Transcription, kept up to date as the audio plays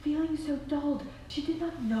so dulled she did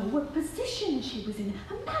not know what position she was in.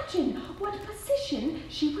 Imagine what position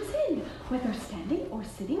she was in. Whether standing or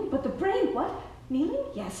sitting, but the brain, what? Kneeling?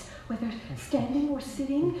 Yes. Whether standing or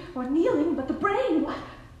sitting or kneeling, but the brain, what?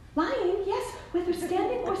 Lying? Yes. Whether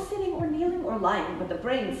standing or sitting or kneeling or lying, but the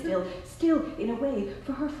brain still in a way.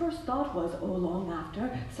 For her first thought was, oh, long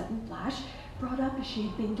after, sudden flash, brought up as she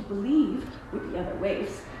had been to believe, with the other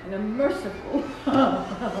waifs, in a merciful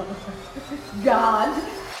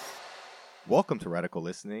God. Welcome to Radical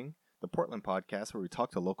Listening, the Portland podcast where we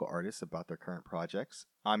talk to local artists about their current projects.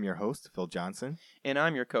 I'm your host, Phil Johnson. And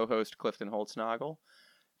I'm your co-host, Clifton Holtznagel.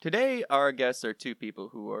 Today, our guests are two people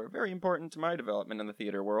who are very important to my development in the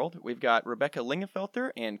theater world. We've got Rebecca Lingefelter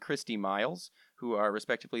and Christy Miles, who are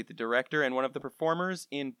respectively the director and one of the performers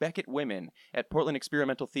in Beckett Women at Portland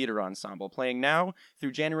Experimental Theater Ensemble, playing now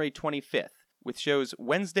through January 25th, with shows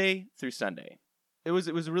Wednesday through Sunday. It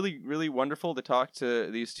was really, really wonderful to talk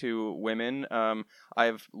to these two women.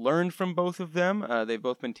 I've learned from both of them. They've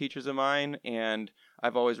both been teachers of mine, and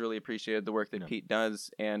I've always really appreciated the work that Pete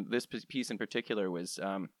does. And this piece in particular was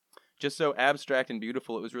just so abstract and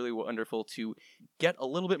beautiful. It was really wonderful to get a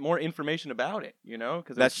little bit more information about it, you know,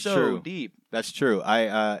 because it's so true. deep. That's true.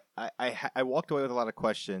 I walked away with a lot of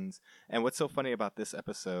questions, and what's so funny about this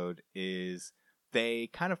episode is they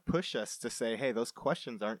kind of push us to say, hey, those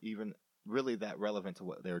questions aren't even really that relevant to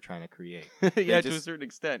what they were trying to create. Yeah, to a certain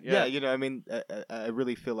extent. Yeah, you know, I mean, I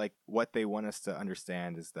really feel like what they want us to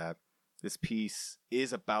understand is that this piece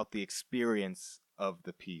is about the experience of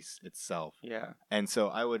the piece itself. Yeah. And so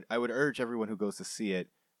I would urge everyone who goes to see it,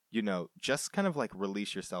 you know, just kind of like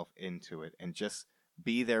release yourself into it and just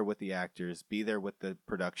be there with the actors, be there with the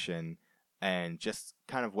production, and just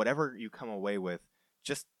kind of whatever you come away with,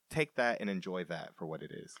 just take that and enjoy that for what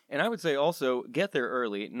it is. And I would say also get there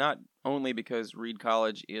early, not only because Reed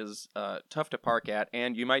College is tough to park at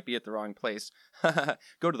and you might be at the wrong place.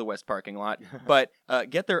 Go to the West parking lot. But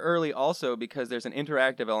get there early also because there's an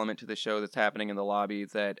interactive element to the show that's happening in the lobby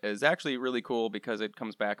that is actually really cool because it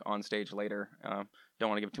comes back on stage later. Don't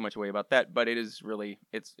want to give too much away about that, but it is really,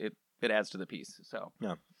 it adds to the piece. So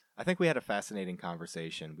yeah, I think we had a fascinating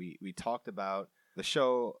conversation. We talked about the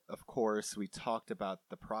show, of course. We talked about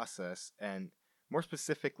the process, and more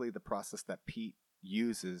specifically, the process that Pete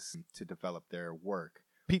uses to develop their work.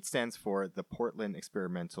 Pete stands for the Portland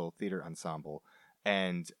Experimental Theater Ensemble,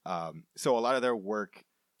 and so a lot of their work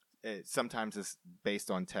sometimes is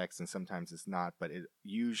based on text and sometimes it's not, but it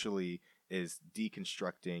usually is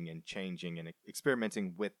deconstructing and changing and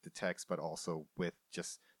experimenting with the text, but also with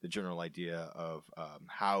just the general idea of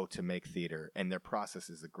how to make theater, and their process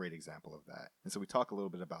is a great example of that. And so we talk a little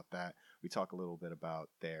bit about that. We talk a little bit about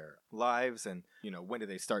their lives and, you know, when did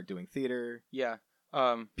they start doing theater? Yeah.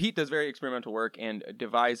 Pete does very experimental work and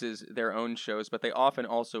devises their own shows, but they often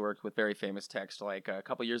also work with very famous text. Like a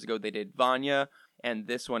couple years ago, they did Vanya, and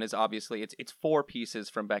this one is obviously, it's 4 pieces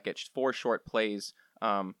from Beckett, 4 short plays,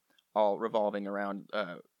 all revolving around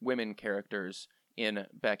women characters in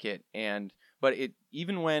Beckett. But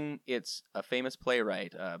even when it's a famous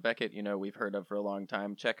playwright, Beckett, you know, we've heard of for a long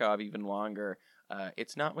time, Chekhov even longer,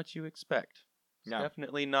 it's not what you expect. It's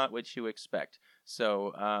definitely not what you expect.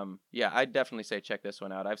 So, yeah, I'd definitely say check this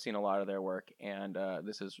one out. I've seen a lot of their work, and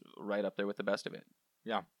this is right up there with the best of it.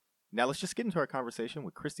 Yeah. Now let's just get into our conversation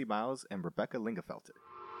with Christy Miles and Rebecca Lingefelter.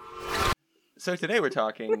 So today we're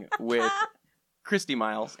talking with Christy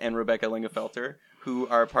Miles and Rebecca Lingefelter, who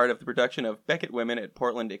are part of the production of Beckett Women at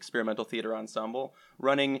Portland Experimental Theater Ensemble,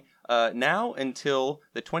 running now until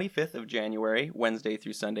the 25th of January, Wednesday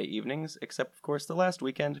through Sunday evenings, except, of course, the last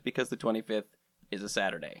weekend, because the 25th is a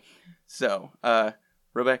Saturday. So,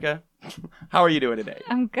 Rebecca, how are you doing today?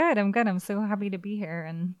 I'm good. I'm so happy to be here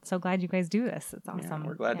and so glad you guys do this. It's awesome. Yeah,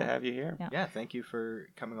 we're glad to have you here. Yeah, thank you for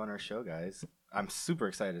coming on our show, guys. I'm super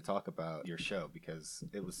excited to talk about your show because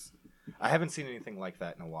I haven't seen anything like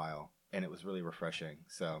that in a while, and it was really refreshing.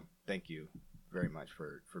 So thank you very much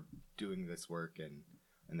for doing this work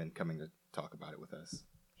and then coming to talk about it with us.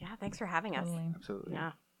 Yeah, thanks for having us. Totally. Absolutely.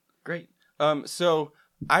 Yeah. Great. So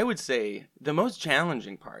I would say the most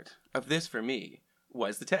challenging part of this for me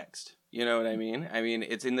was the text. You know what I mean? I mean,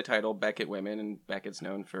 it's in the title, Beckett Women, and Beckett's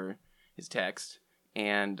known for his text.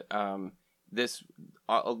 And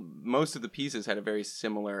most of the pieces had a very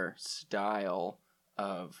similar style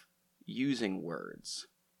of using words.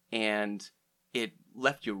 And it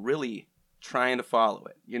left you really trying to follow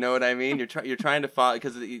it. You know what I mean? You're trying to follow,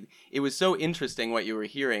 because it was so interesting what you were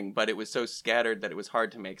hearing, but it was so scattered that it was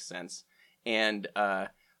hard to make sense. And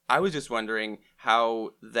I was just wondering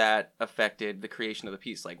how that affected the creation of the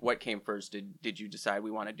piece. Like, what came first? Did you decide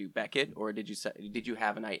we want to do Beckett, or did you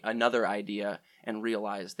have another idea and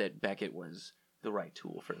realize that Beckett was the right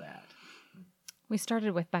tool for that? We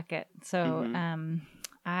started with Beckett. So Mhm.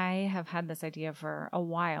 I have had this idea for a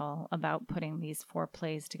while about putting these 4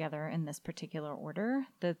 plays together in this particular order.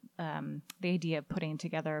 The idea of putting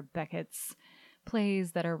together Beckett's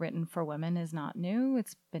plays that are written for women is not new.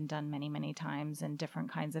 It's been done many, many times in different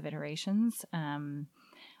kinds of iterations.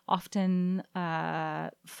 Often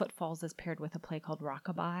Footfalls is paired with a play called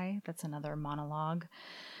Rockabye. That's another monologue.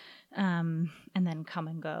 And then Come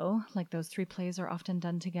and Go. Like, those 3 plays are often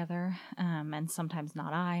done together. And sometimes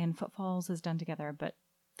Not I and Footfalls is done together, but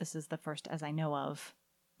this is the first, as I know of,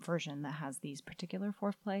 version that has these particular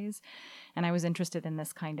 4 plays. And I was interested in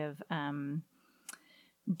this kind of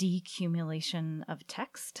decumulation of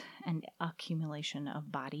text and accumulation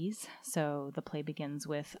of bodies. So the play begins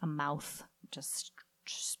with a mouth just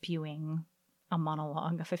spewing a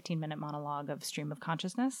monologue, a 15-minute monologue of stream of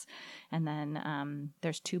consciousness. And then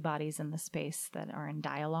there's 2 bodies in the space that are in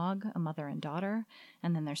dialogue, a mother and daughter.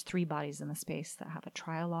 And then there's 3 bodies in the space that have a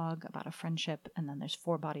trialogue about a friendship. And then there's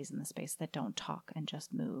 4 bodies in the space that don't talk and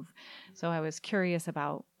just move. So I was curious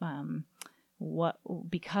about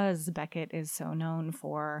because Beckett is so known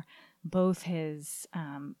for both his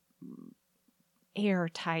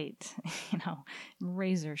airtight,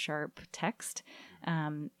 razor sharp text,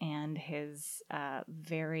 and his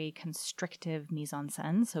very constrictive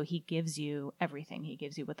mise-en-scène. So he gives you everything. He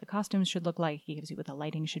gives you what the costumes should look like. He gives you what the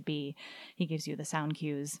lighting should be. He gives you the sound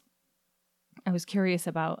cues. I was curious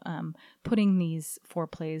about putting these 4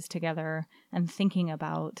 plays together and thinking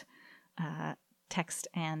about text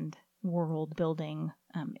and world building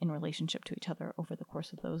in relationship to each other over the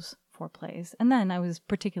course of those 4 plays. And then I was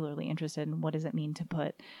particularly interested in what does it mean to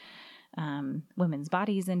put women's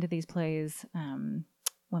bodies into these plays,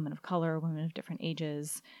 women of color, women of different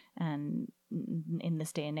ages, and in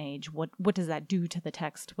this day and age, what does that do to the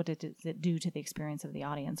text? What does it do to the experience of the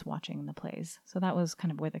audience watching the plays? So that was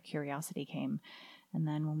kind of where the curiosity came. And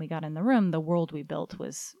then when we got in the room, the world we built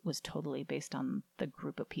was totally based on the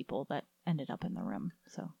group of people that ended up in the room.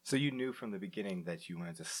 So you knew from the beginning that you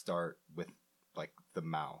wanted to start with, like, the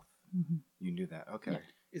mouth. Mm-hmm. You knew that. Okay. Yeah.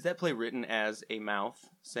 Is that play written as a mouth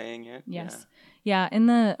saying it? Yes. Yeah. In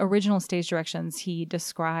the original stage directions, he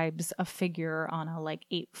describes a figure on a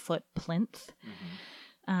 8-foot plinth. Mm-hmm.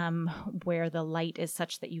 Where the light is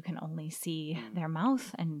such that you can only see their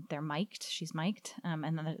mouth, and they're mic'd. She's mic'd.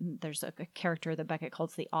 And then there's a character that Beckett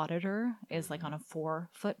calls the auditor, is on a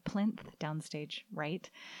 4-foot plinth, downstage right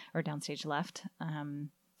or downstage left,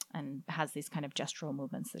 and has these kind of gestural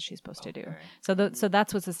movements that she's supposed to do. So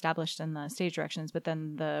that's what's established in the stage directions. But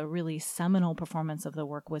then the really seminal performance of the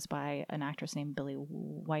work was by an actress named Billie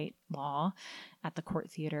Whitelaw at the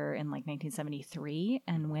Court Theater in 1973.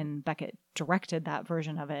 And when Beckett directed that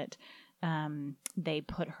version of it, they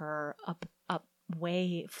put her up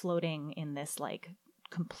way floating in this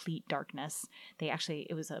complete darkness.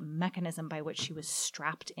 It was a mechanism by which she was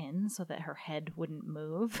strapped in so that her head wouldn't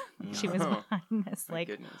move. She was behind this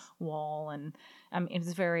wall, and it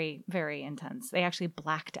was very, very intense. They actually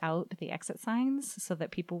blacked out the exit signs so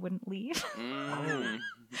that people wouldn't leave.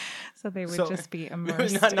 So they would just be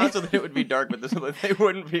immersed. Not so that it would be dark, but so that they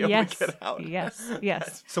wouldn't be able to get out.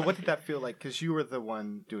 Yes. So what did that feel like? Because you were the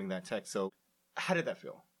one doing that text. So how did that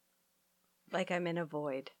feel? Like I'm in a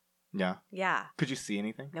void. Yeah. Yeah. Could you see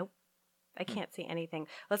anything? Nope. I can't see anything.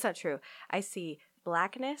 Well, that's not true. I see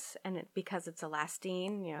blackness, and because it's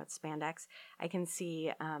elastine, it's spandex, I can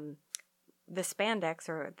see the spandex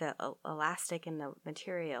or the elastic in the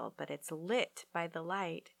material, but it's lit by the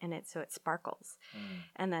light, and so it sparkles.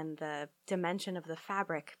 And then the dimension of the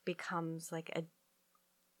fabric becomes like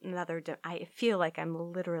another. I feel like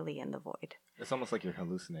I'm literally in the void. It's almost like you're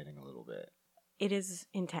hallucinating a little bit. It is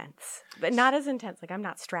intense, but not as intense. Like I'm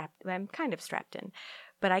not strapped. I'm kind of strapped in,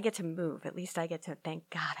 but I get to move. At least I get to, thank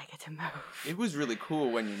God I get to move. It was really cool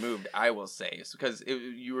when you moved, I will say, because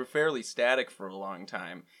you were fairly static for a long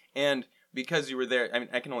time. And because you were there, I mean,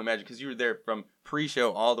 I can only imagine, because you were there from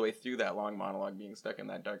pre-show all the way through that long monologue, being stuck in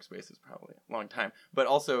that dark space is probably a long time. But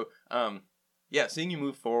also, seeing you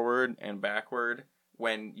move forward and backward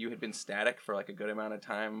when you had been static for a good amount of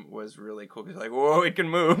time was really cool, because whoa, it can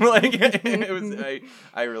move. It was.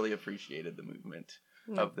 I really appreciated the movement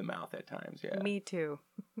of the mouth at times. Yeah, me too.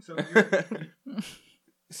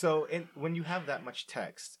 So when you have that much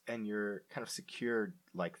text and you're kind of secured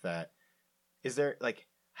like that, is there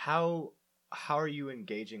how are you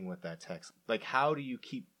engaging with that text? How do you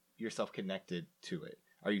keep yourself connected to it?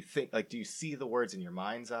 Are you do you see the words in your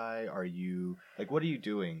mind's eye? Are you what are you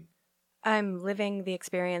doing? I'm living the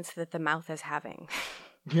experience that the mouth is having.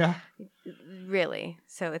 Yeah. Really.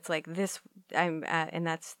 So it's like this, and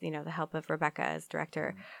that's, the help of Rebecca as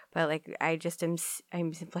director. But I just I'm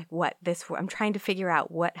like, I'm trying to figure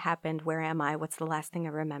out what happened. Where am I? What's the last thing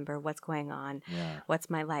I remember? What's going on? Yeah.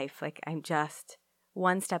 What's my life? I'm just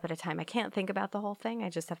one step at a time. I can't think about the whole thing.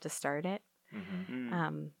 I just have to start it.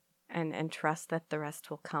 Mm-hmm. And trust that the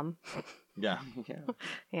rest will come. Yeah. Yeah.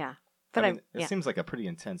 Yeah. But it seems like a pretty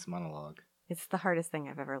intense monologue. It's the hardest thing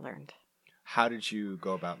I've ever learned. How did you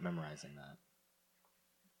go about memorizing that?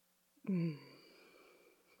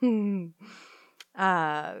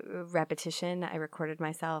 Repetition. I recorded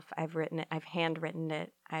myself. I've written it. I've handwritten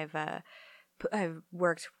it. I've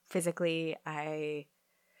worked physically.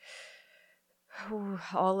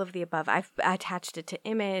 All of the above. I've attached it to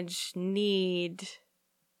image, need,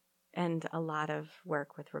 and a lot of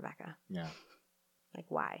work with Rebecca. Yeah.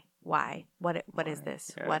 Why? What is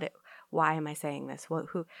this? Yeah. Why am I saying this?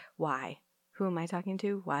 Why? Who am I talking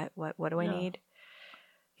to? What do I need?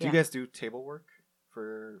 Do you guys do table work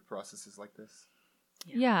for processes like this?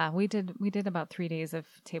 Yeah, we did about 3 days of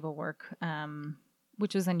table work,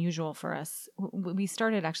 which was unusual for us. We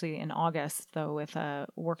started actually in August, though, with a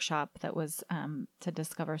workshop that was to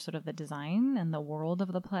discover sort of the design and the world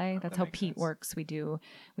of the play. That's how Pete works. We do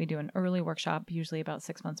an early workshop, usually about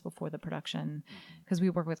 6 months before the production, because we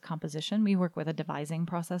work with composition. We work with a devising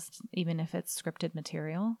process, even if it's scripted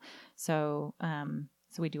material. So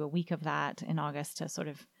we do a week of that in August to sort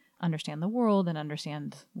of understand the world and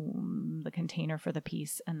understand the container for the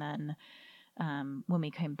piece, and then when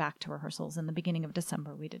we came back to rehearsals in the beginning of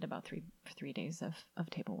December, we did about three days of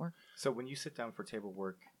table work. So when you sit down for table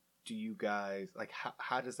work, do you guys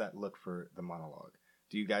how does that look for the monologue?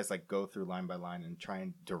 Do you guys go through line by line and try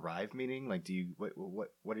and derive meaning? Do you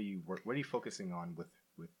what are you focusing on with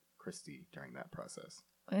Christy during that process?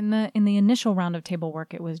 In the initial round of table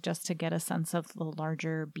work, it was just to get a sense of the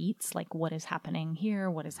larger beats, like what is happening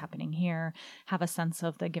here, have a sense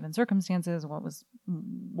of the given circumstances,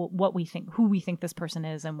 what we think, who we think this person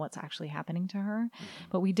is, and what's actually happening to her. Mm-hmm.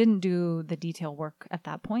 But we didn't do the detail work at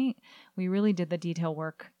that point. We really did the detail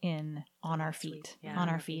work on our feet,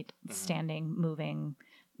 mm-hmm. standing, moving,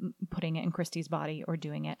 putting it in Christy's body or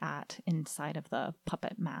doing it inside of the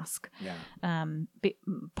puppet mask. Yeah.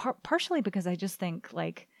 Partially because I just think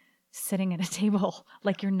sitting at a table,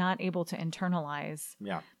 you're not able to internalize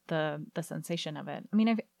the sensation of it. I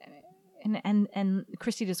mean, and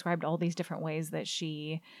Christy described all these different ways that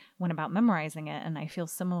she went about memorizing it. And I feel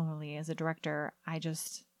similarly as a director, I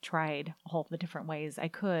just tried all the different ways I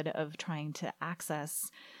could of trying to access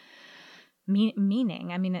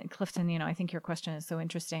meaning. I mean, Clifton, I think your question is so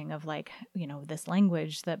interesting of this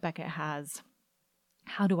language that Beckett has.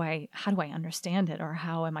 How do I understand it, or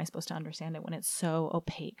how am I supposed to understand it when it's so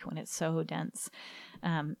opaque, when it's so dense?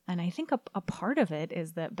 And I think a part of it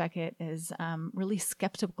is that Beckett is really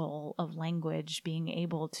skeptical of language being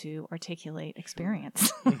able to articulate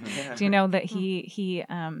experience. Yeah. Do you know that he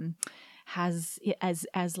has as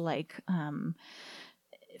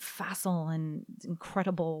facile and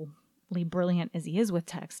incredible brilliant as he is with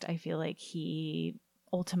text, I feel like he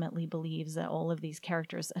ultimately believes that all of these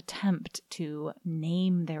characters attempt to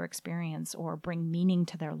name their experience or bring meaning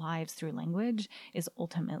to their lives through language is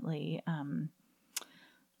ultimately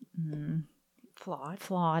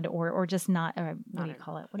flawed or just not. What do you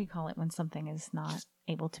call it? What do you call it when something is not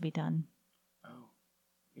able to be done?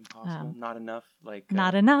 Impossible, not enough,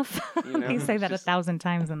 not enough. You say that 1,000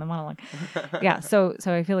 times in the monologue. Yeah, so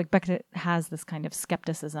I feel like Beckett has this kind of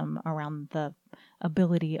skepticism around the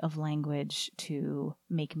ability of language to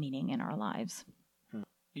make meaning in our lives.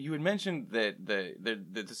 You had mentioned that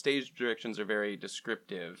the stage directions are very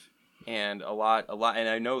descriptive, and a lot, and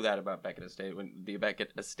I know that about Beckett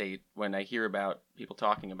Estate. When I hear about people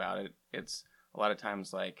talking about it, it's a lot of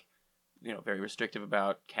times very restrictive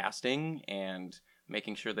about casting and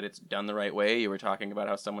making sure that it's done the right way. You were talking about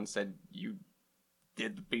how someone said you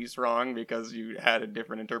did the piece wrong because you had a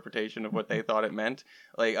different interpretation of what they thought it meant.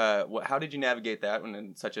 How did you navigate that when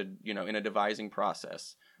in such a, in a devising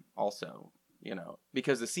process also,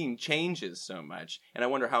 because the scene changes so much. And I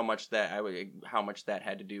wonder how much that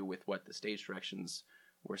had to do with what the stage directions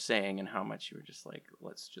were saying and how much you were just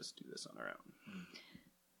let's just do this on our own.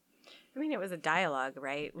 I mean, it was a dialogue,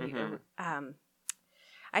 right? Mm-hmm.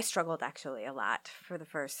 I struggled actually a lot for the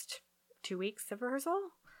first 2 weeks of rehearsal.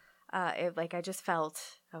 I just felt,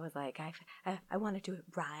 I was I want to do it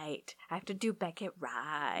right. I have to do Beckett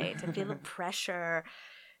right. I feel the pressure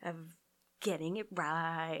of getting it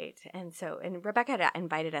right. And Rebecca had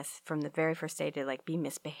invited us from the very first day to like be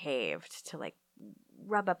misbehaved, to like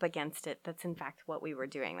rub up against it. That's in fact what we were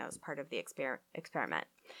doing. That was part of the experiment,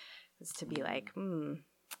 was to be like,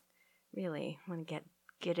 really want to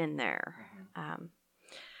get in there. And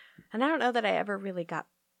I don't know that I ever really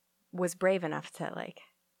was brave enough to like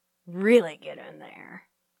really get in there.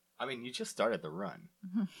 I mean, you just started the run.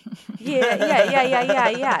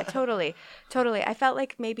 Yeah. Totally. I felt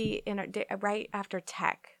like maybe right after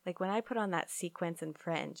Tech, like when I put on that sequence in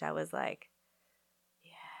Fringe, I was like,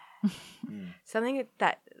 yeah, something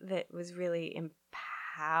that was really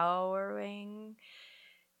empowering,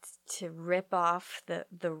 to rip off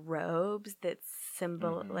the robes that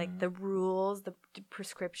symbol like the rules, the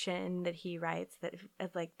prescription that he writes, that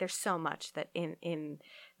like there's so much that in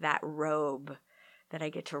that robe that I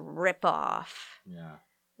get to rip off. Yeah.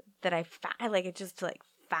 That I like it just like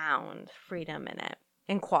found freedom in it,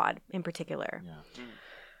 in Quad in particular. Yeah.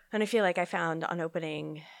 And I feel like I found on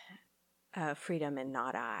opening freedom in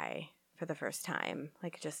Not I for the first time,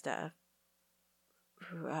 like just a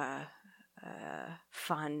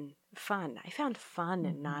fun. I found fun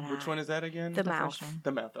in Not I. Which one is that again? The mouth.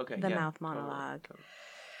 The mouth. Okay. The mouth monologue. Totally.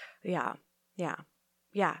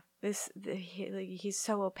 Yeah. He's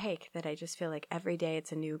so opaque that I just feel like every day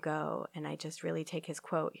it's a new go, and I just really take his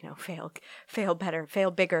quote, fail better,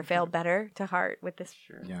 fail bigger, fail better to heart with this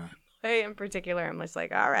play in particular. I'm just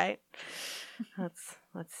like, all right, let's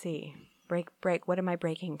see, break. What am I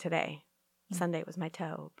breaking today? Sunday was my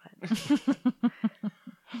toe, but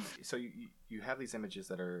so you have these images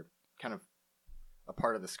that are kind of a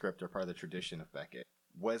part of the script or part of the tradition of Beckett.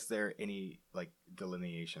 Was there any like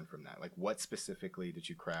delineation from that? Like, what specifically did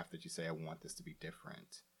you craft that you say, I want this to be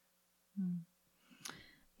different?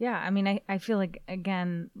 Yeah, I mean, I feel like,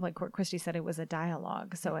 again, like what Christy said, it was a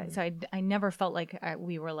dialogue. So I never felt like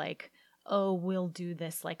we were like, oh, we'll do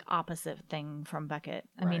this like opposite thing from Beckett.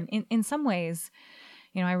 I mean, in some ways,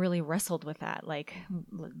 I really wrestled with that. Like,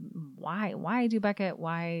 why do Beckett?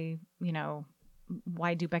 Why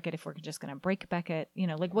do Beckett if we're just going to break Beckett?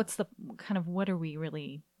 Like what's the kind of, what are we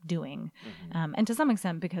really doing? And to some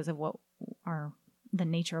extent, because of the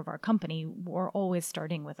nature of our company, we're always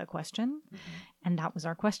starting with a question. And that was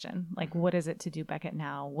our question. Like, what is it to do Beckett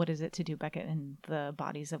now? What is it to do Beckett in the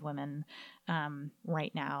bodies of women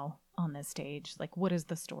right now on this stage? Like, what is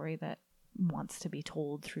the story that wants to be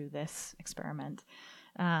told through this experiment?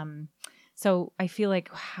 So I feel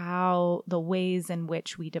like how the ways in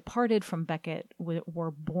which we departed from Beckett were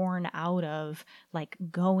born out of like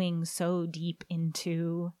going so deep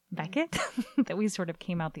into Beckett that we sort of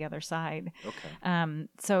came out the other side. Okay. I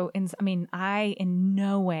in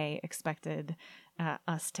no way expected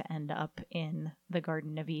us to end up in the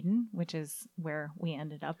Garden of Eden, which is where we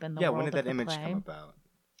ended up in the world when did of that the image play. come about?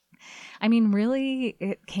 I mean, really,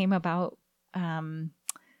 it came about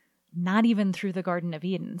not even through the Garden of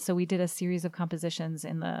Eden. So we did a series of compositions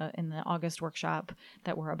in the August workshop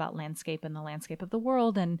that were about landscape and the landscape of the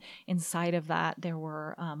world. And inside of that, there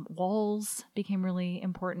were walls became really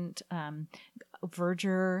important,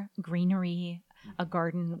 verdure, greenery, a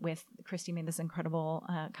garden with Christy made this incredible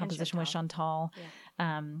composition with Chantal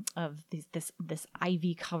of this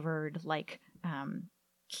ivy covered like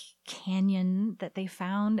canyon that they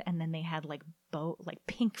found, and then they had like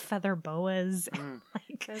pink feather boas, it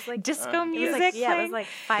was like disco music. It was like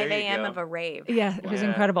 5 a.m. of a rave. Yeah, it was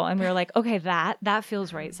incredible, and we were like, okay, that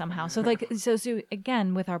feels right somehow. So like, so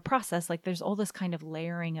again with our process, like there's all this kind of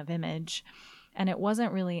layering of image, and it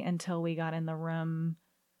wasn't really until we got in the room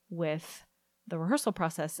with the rehearsal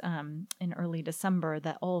process in early December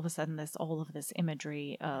that all of a sudden all of this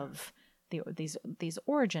imagery of these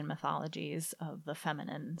origin mythologies of the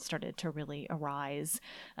feminine started to really arise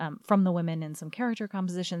from the women in some character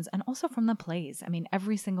compositions and also from the plays. I mean,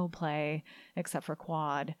 every single play except for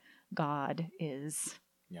Quad, God is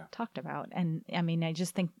talked about. And I mean, I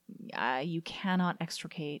just think you cannot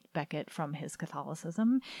extricate Beckett from his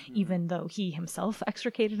Catholicism, even though he himself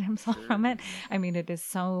extricated himself from it. I mean, it is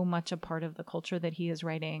so much a part of the culture that he is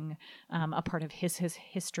writing, a part of his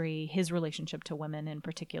history. His relationship to women in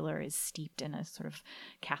particular is steeped in a sort of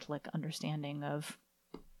Catholic understanding of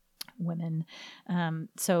women.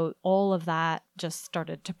 So all of that just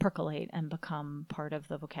started to percolate and become part of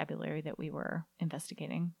the vocabulary that we were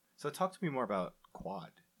investigating. So talk to me more about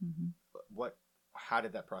Quad. How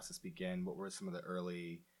did that process begin? What were some of the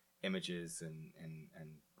early images and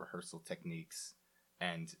rehearsal techniques,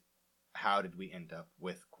 and how did we end up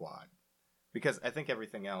with Quad? Because I think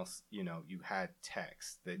everything else, you had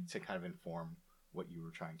text to kind of inform what you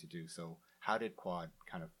were trying to do. So how did Quad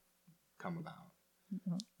kind of come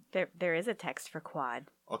about? There is a text for Quad.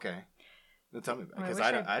 Okay. Tell me about it, I because wish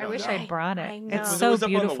I don't wish know. I brought it. I know. It's Was so it was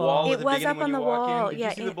beautiful. up on the wall It at the was beginning up when on you the walk wall, in? Did yeah,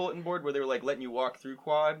 you see the bulletin board where they were like letting you walk through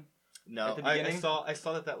quad? No, At the I beginning? saw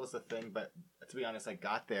that was the thing, but to be honest, I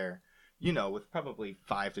got there, with probably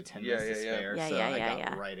 5 to 10 minutes to spare, Yeah, so yeah, I yeah, got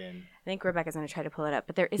yeah. right in. I think Rebecca's going to try to pull it up,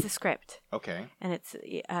 but there is a script, Okay. and it's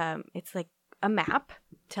like a map,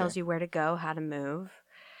 tells you where to go, how to move.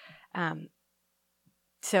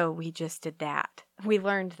 So we just did that. We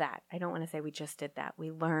learned that. I don't want to say we just did that.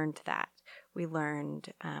 We learned that. We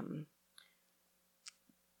learned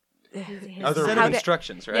Other set how of to-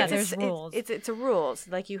 instructions, right? Yeah, It's- there's rules. It's a rules.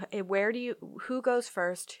 Like who goes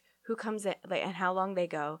first, who comes in, like, and how long they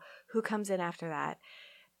go, who comes in after that,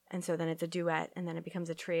 and so then it's a duet, and then it becomes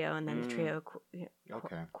a trio, and then the trio.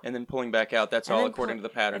 Okay. And then pulling back out. That's And all then according to the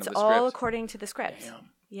pattern It's of the all script. according to the script. Damn.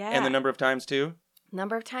 Yeah, And the number of times too.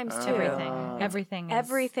 number of times too. Everything. Ah. Everything. Is,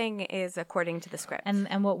 Everything is according to the script.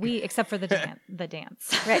 And what we, except for the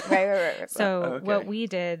dance. right. So Okay. what we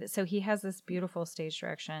did, so he has this beautiful stage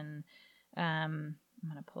direction. I'm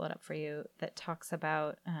going to pull it up for you that talks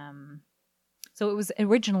about, so it was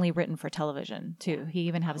originally written for television too. He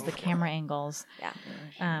even has the camera angles.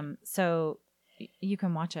 Yeah. So you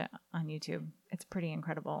can watch it on YouTube. It's pretty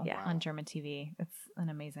incredible Yeah. on German TV. It's an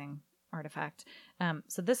amazing artifact.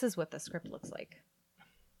 So this is what the script looks like.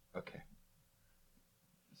 Okay.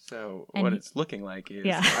 So And what he- it's looking like is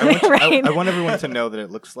Yeah. I want everyone to know that it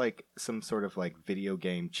looks like some sort of like video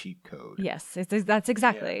game cheat code. Yes, that's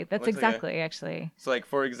exactly. Yeah. That's Looks like exactly actually. it's like,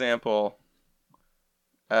 for example,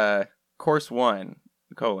 course 1,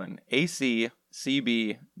 AC,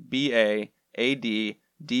 CB, BA, AD,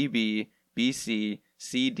 DB, BC,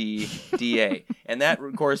 CD, DA. And that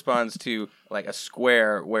corresponds to like a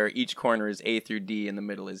square where each corner is A through D and the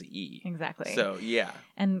middle is E. Exactly. So, yeah.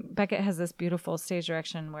 And Beckett has this beautiful stage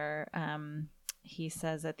direction where he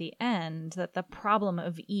says at the end that the problem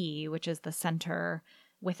of E, which is the center,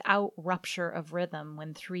 without rupture of rhythm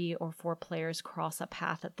when 3 or 4 players cross a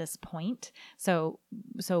path at this point. So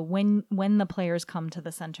when the players come to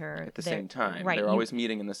the center At the they're- same time. right, They're you- always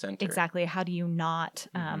meeting in the center. Exactly. How do you not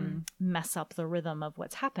mess up the rhythm of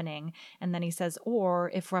what's happening? And then he says,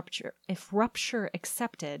 or if rupture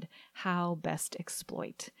accepted, how best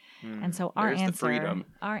exploit? And so our There's the freedom.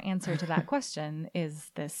 answer to that question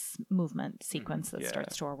is this movement sequence that Yeah.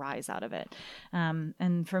 starts to arise out of it.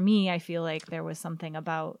 And for me, I feel like there was something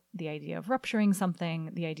about the idea of rupturing something,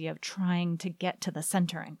 the idea of trying to get to the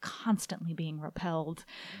center and constantly being repelled,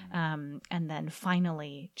 and then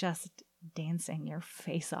finally just dancing your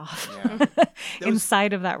face off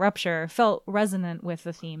inside of that rupture felt resonant with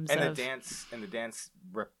the themes And of the dance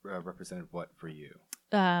represented what for you?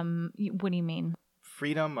 what do you mean?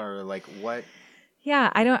 Freedom, or like what?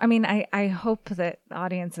 Yeah, I hope that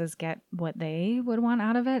audiences get what they would want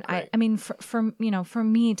out of it. Right. I mean, for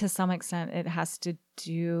me, to some extent, it has to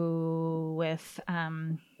do with,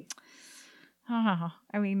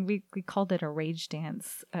 we called it a rage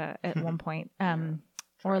dance at one point.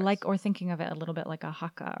 Or thinking of it a little bit like a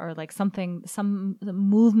haka, or like some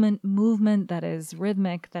movement that is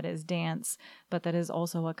rhythmic, that is dance, but that is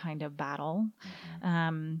also a kind of battle.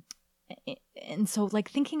 And so like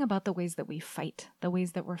thinking about the ways that we fight, the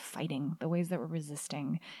ways that we're fighting, the ways that we're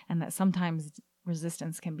resisting, and that sometimes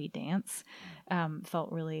resistance can be dance,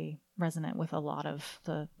 felt really resonant with a lot of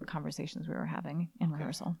the conversations we were having in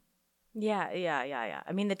rehearsal. Yeah.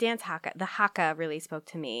 I mean, the haka really spoke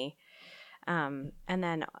to me. And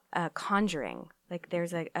then conjuring, like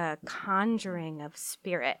there's a conjuring of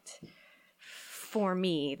spirit for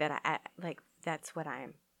me that I like. That's what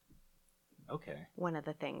I'm. Okay. One of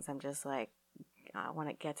the things I'm just like, I want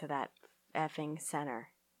to get to that effing center.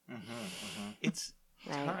 It's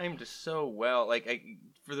Right. timed so well. Like,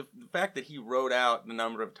 for the fact that he wrote out the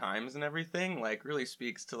number of times and everything, like, really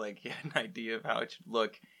speaks to, like, he had an idea of how it should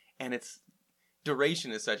look. And it's,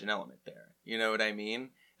 duration is such an element there. You know what I mean?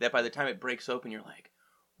 That by the time it breaks open, you're like,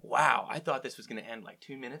 wow, I thought this was going to end like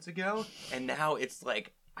 2 minutes ago. And now it's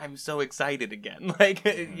like, I'm so excited again. Like,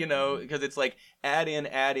 you know, because it's like, add in,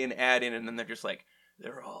 and then they're just like,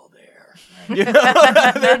 they're all there. You know?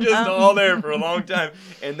 They're just all there for a long time.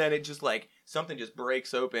 And then it just like, something just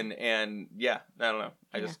breaks open, and yeah, I don't know.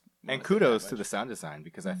 And kudos to the sound design,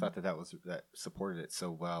 because I thought that supported it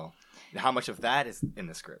so well. How much of that is in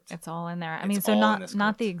the script? It's all in there. I It's mean, so all in not the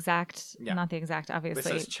not script. the exact, Yeah. not the exact. Obviously,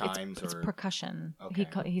 says chimes it's or- percussion.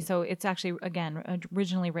 Okay. So it's actually again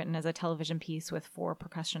originally written as a television piece with 4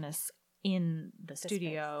 percussionists in the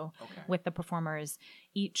studio Okay. with the performers.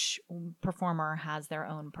 Each performer has their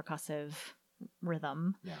own percussive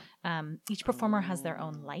rhythm. Yeah. Each performer has their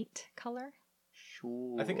own light color.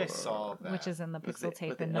 sure. I think I saw that. which is in the With pixel the- tape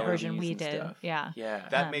with the in the version LEDs we and did. stuff. Yeah. Yeah.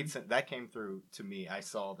 That made sense. That came through to me. I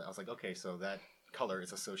saw that. I was like, okay, so that color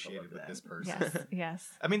is I associated love with that. this person. Yes. Yes.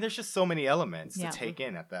 I mean, there's just so many elements Yeah. to take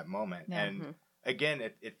in at that moment. Yeah. And again,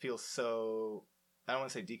 it feels so, I don't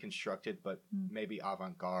want to say deconstructed, but maybe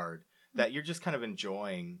avant-garde, that you're just kind of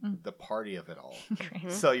enjoying the party of it all.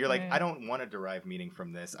 Great. So you're like, Right. I don't want to derive meaning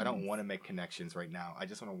from this. I don't want to make connections right now. I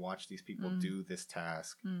just want to watch these people do this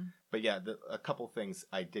task. But yeah, a couple things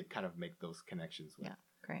I did kind of make those connections with. Yeah.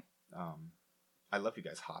 Great. I love you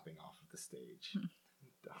guys hopping off of the stage.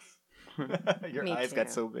 Your Me eyes too.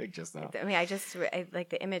 got so big just now. I mean, I like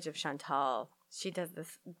the image of Chantal. She does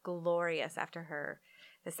this glorious after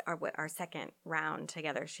our second round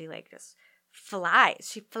together. She like just flies.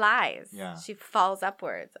 She flies. Yeah. She falls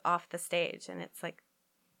upwards off the stage, and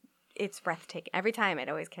it's breathtaking. Every time, it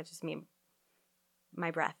always catches me.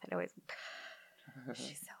 My breath.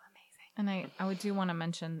 She's so amazing. And I would do want to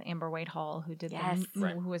mention Amber Whitehall, who did Yes.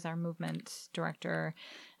 Right. who was our movement director.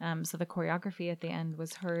 So the choreography at the end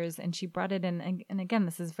was hers, and she brought it in. And again,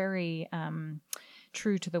 this is very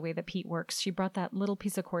true to the way that Pete works. She brought that little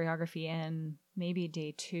piece of choreography in maybe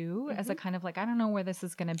day 2 as a kind of like, I don't know where this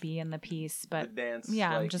is going to be in the piece, but the dance.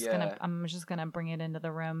 yeah, like, I'm just gonna bring it into the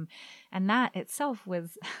room. And that itself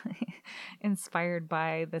was inspired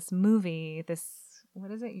by this movie, what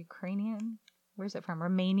is it, Ukrainian? Where's it from?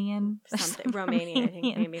 Romanian? Something Romanian, I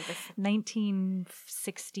think maybe this.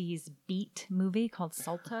 1960s beat movie called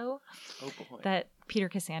Salto Oh boy. that Peter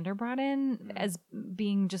Cassander brought in as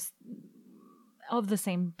being just of the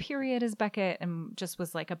same period as Beckett, and just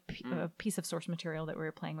was like a piece of source material that we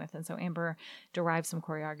were playing with. And so Amber derived some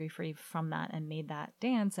choreography from that and made that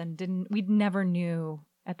dance, and we never knew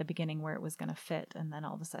at the beginning where it was going to fit. And then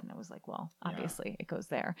all of a sudden it was like, well, obviously it goes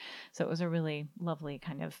there. So it was a really lovely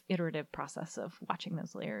kind of iterative process of watching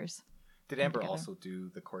those layers. Did Amber also do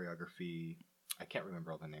the choreography? I can't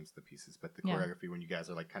remember all the names of the pieces, but the choreography when you guys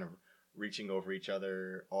are like kind of reaching over each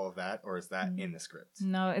other, all of that, or is that in the script?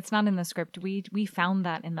 No, it's not in the script. We found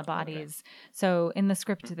that in the bodies. So in the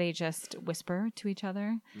script, they just whisper to each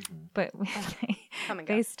other, but Come and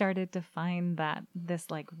they go. started to find that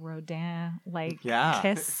this like Rodin like Yeah.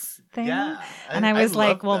 kiss thing, Yeah, and I was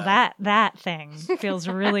like, love well, that thing feels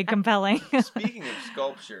really compelling. Speaking of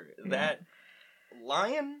sculpture, that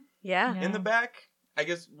lion Yeah. Yeah. in the back, I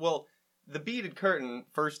guess, well, the beaded curtain,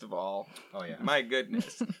 first of all, Oh yeah. my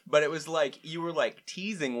goodness. But it was like, you were like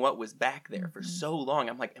teasing what was back there for so long.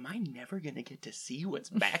 I'm like, am I never going to get to see what's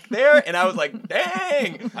back there? And I was like,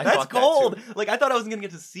 dang, I that's thought that cold. too. Like, I thought I wasn't going to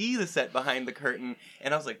get to see the set behind the curtain.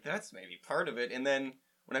 And I was like, that's maybe part of it. And then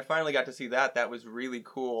when I finally got to see that was really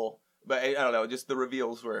cool. But I don't know, just the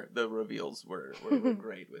reveals were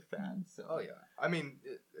great with that. So. Oh yeah. I mean,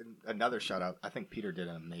 another shout out. I think Peter did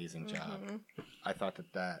an amazing job. I thought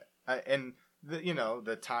that and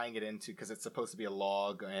the tying it into, because it's supposed to be a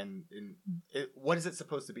log, and what is it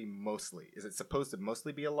supposed to be mostly? Is it supposed to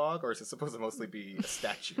mostly be a log, or is it supposed to mostly be a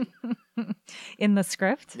statue? In the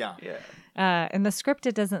script, Yeah. Yeah. in the script,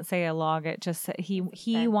 it doesn't say a log. It just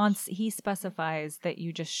he specifies that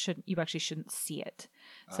you actually shouldn't see it.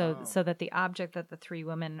 So that the object that the three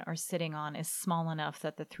women are sitting on is small enough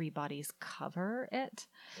that the three bodies cover it.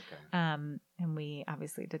 Okay. And we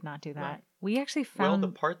obviously did not do that. Right. We actually Well, found the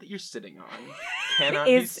part that you're sitting on cannot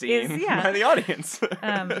be seen by the audience.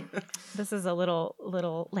 this is a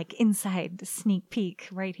little like inside sneak peek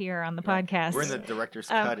right here on the podcast. We're in the director's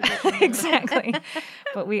cut edition. Exactly.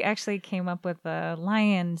 But we actually came up with the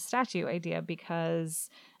lion statue idea because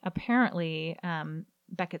apparently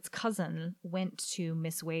Beckett's cousin went to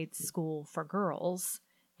Miss Wade's school for girls,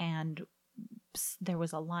 and there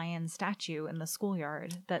was a lion statue in the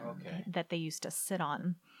schoolyard that they used to sit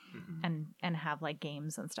on and have like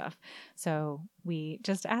games and stuff. So we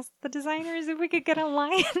just asked the designers if we could get a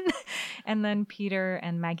lion. And then Peter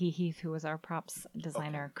and Maggie Heath, who was our props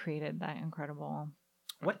designer, created that incredible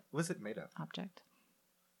What was it made of? object.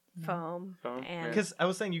 Foam. Foam, And Because I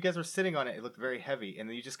was saying you guys were sitting on it. It looked very heavy, and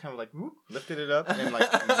then you just kind of like whoop, lifted it up and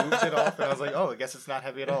like moved it off, and I was like, oh, I guess it's not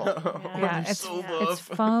heavy at all. Yeah, You're it's so yeah. it's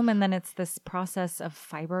foam, and then it's this process of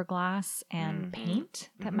fiberglass and paint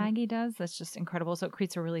that Maggie does. That's just incredible. So it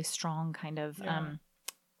creates a really strong kind of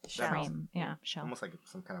shell. frame. Yeah, shell. Almost like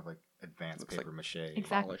some kind of like advanced Looks paper like mache. Exactly.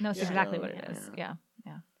 polished No, it's stone. exactly what it Yeah. is. Yeah.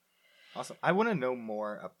 Awesome. I want to know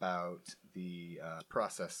more about the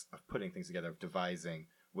process of putting things together, of devising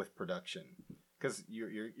with production, because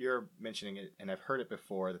you're mentioning it, and I've heard it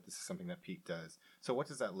before that this is something that Pete does. So what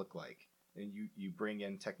does that look like? And you bring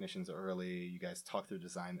in technicians early. You guys talk through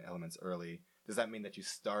design elements early. Does that mean that you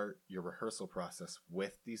start your rehearsal process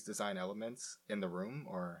with these design elements in the room,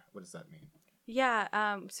 or what does that mean?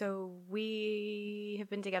 Yeah, so we have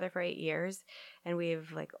been together for 8 years, and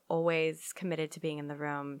we've like always committed to being in the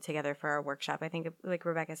room together for our workshop. I think, like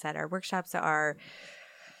Rebecca said, our workshops are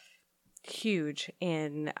huge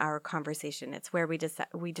in our conversation. It's where we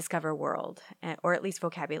discover world, or at least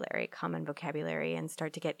vocabulary, common vocabulary, and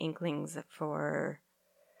start to get inklings for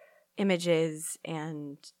images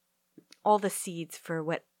and all the seeds for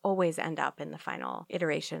what always end up in the final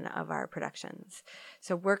iteration of our productions.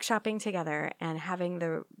 So workshopping together and having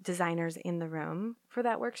the designers in the room for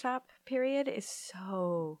that workshop period is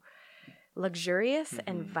so luxurious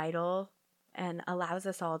and vital, and allows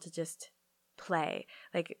us all to just play.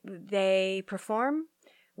 Like, they perform,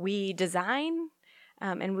 we design,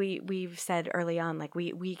 and we've said early on, like,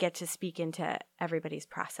 we get to speak into everybody's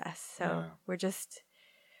process. So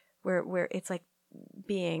we're it's like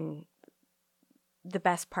being the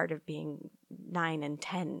best part of being 9 and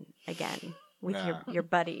 10 again with your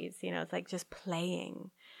buddies. You know, it's like just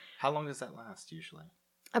playing. How long does that last usually?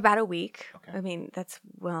 About a week. Okay. I mean, that's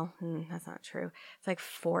not true. It's like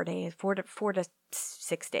 4 days, 4 to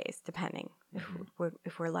 6 days, depending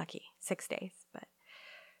if we're lucky. 6 days, but.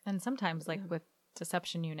 And sometimes, like with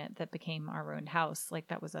Deception Unit that became Our Ruined House, like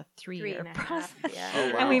that was a 3-year 3.5, process. yeah.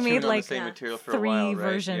 Oh, wow. And we Chewing made on the like same material for a 3 while, right?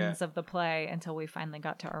 versions of the play until we finally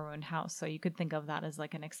got to Our Ruined House. So you could think of that as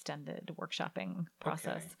like an extended workshopping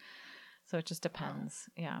process. Okay. So it just depends.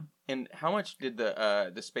 Yeah. And how much did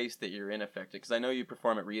the space that you're in affect it? Because I know you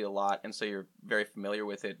perform at Reed a lot, and so you're very familiar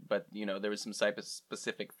with it. But you know, there was some type of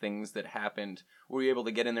specific things that happened. Were you able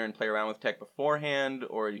to get in there and play around with tech beforehand,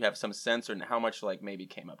 or you have some sense, or how much like maybe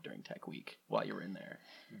came up during Tech Week while you were in there?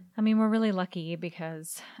 I mean, we're really lucky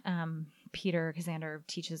because Peter Kazander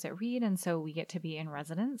teaches at Reed, and so we get to be in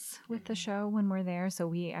residence with the show when we're there. So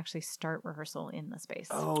we actually start rehearsal in the space.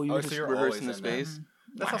 Oh, you Oh, were so just you're rehearsing always the in there. space?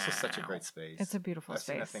 That's also such a great space. It's a beautiful I've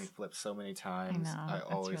space. seen that thing flip so many times. I know, I it's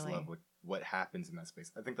always really- love what happens in that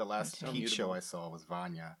space. I think the last too. Pete show I saw was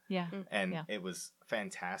Vanya, Yeah. and Yeah. it was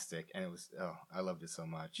fantastic, and it was I loved it so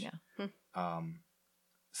much. Yeah.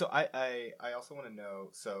 So I also want to know,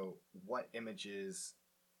 so what images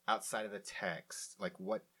outside of the text, like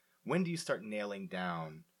when do you start nailing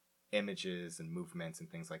down images and movements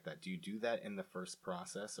and things like that? Do you do that in the first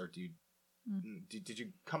process, or did you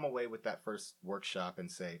come away with that first workshop and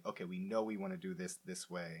say, okay, we know we want to do this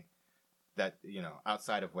way, that, you know,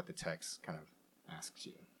 outside of what the text kind of asks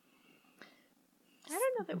you? I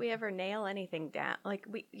don't know that we ever nail anything down. Like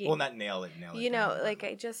Not nail it you down, know, but like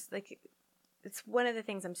I just like, it's one of the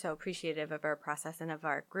things I'm so appreciative of our process and of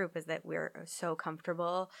our group is that we're so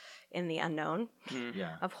comfortable in the unknown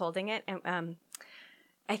yeah. of holding it. And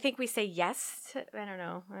I think we say yes to, I don't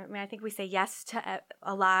know. I mean, I think we say yes to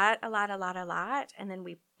a lot, and then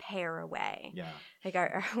we pare away. Yeah.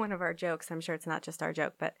 Like one of our jokes, I'm sure it's not just our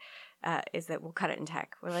joke, but is that we'll cut it in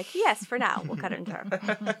tech. We're like, yes, for now, we'll cut it in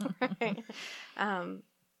tech.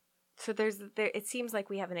 So it seems like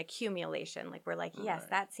we have an accumulation. Like we're like, yes,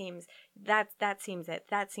 that seems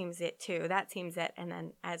it too. That seems it. And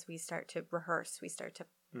then as we start to rehearse, we start to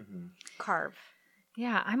carve.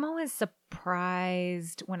 Yeah, I'm always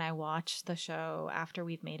surprised when I watch the show after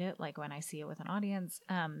we've made it, like when I see it with an audience,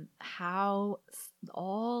 how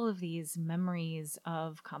all of these memories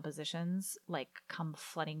of compositions like come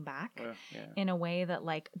flooding back in a way that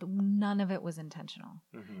like none of it was intentional.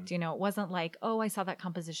 Do you know, it wasn't like, oh, I saw that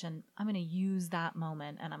composition, I'm going to use that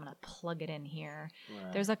moment and I'm going to plug it in here.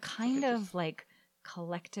 Right. There's a kind of like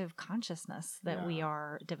collective consciousness that we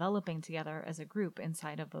are developing together as a group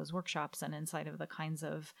inside of those workshops and inside of the kinds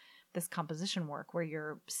of this composition work where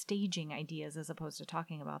you're staging ideas as opposed to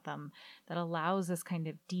talking about them, that allows this kind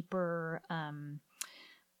of deeper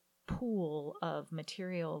pool of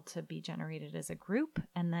material to be generated as a group,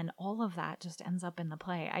 and then all of that just ends up in the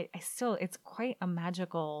play. I still, it's quite a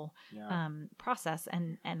magical process,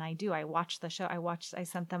 and I watched the show. I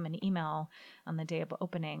sent them an email on the day of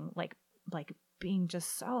opening, like being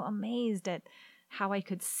just so amazed at how I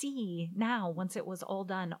could see now, once it was all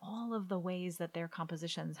done, all of the ways that their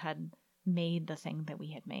compositions had made the thing that we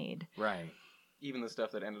had made. Right. Even the stuff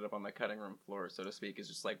that ended up on the cutting room floor, so to speak, is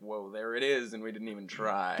just like, whoa, there it is, and we didn't even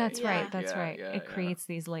try. That's right. That's right. Yeah, it creates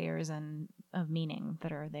these layers of meaning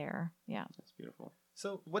that are there. Yeah. That's beautiful.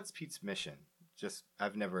 So what's Pete's mission? Just,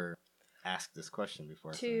 I've never asked this question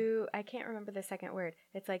before. I can't remember the second word.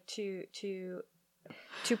 It's like to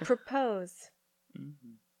propose.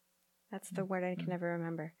 That's the word I can never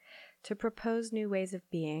remember. To propose new ways of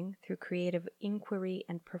being through creative inquiry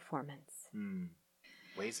and performance.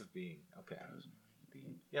 Ways of being. Okay.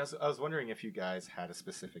 Yeah, I was wondering if you guys had a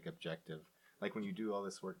specific objective, like when you do all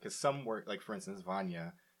this work, because some work, like for instance,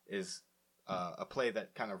 Vanya is a play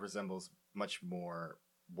that kind of resembles much more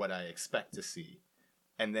what I expect to see.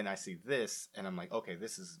 And then I see this, and I'm like, okay,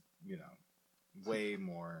 this is, way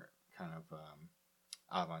more kind of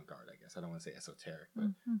avant-garde, I guess. I don't want to say esoteric, but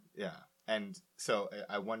yeah. And so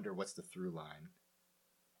I wonder what's the through line.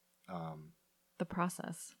 The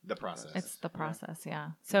process. The process. It's the process,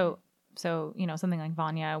 yeah. So, something like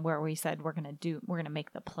Vanya, where we said we're gonna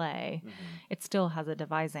make the play, it still has a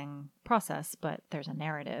devising process, but there's a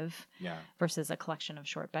narrative. Yeah. Versus a collection of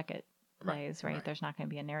short Beckett plays, right? Right. There's not going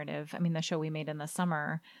to be a narrative. I mean, the show we made in the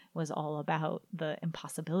summer was all about the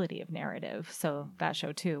impossibility of narrative. So that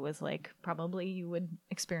show too was like, probably you would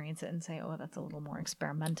experience it and say, oh, that's a little more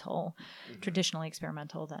experimental, traditionally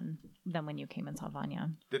experimental than when you came and saw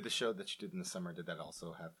Vanya. Did the show that you did in the summer, did that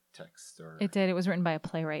also have text? Or It did. It was written by a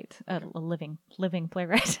playwright, a living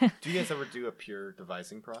playwright. Do you guys ever do a pure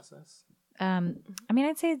devising process? I mean,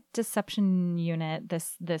 I'd say Deception Unit,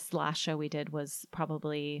 this last show we did was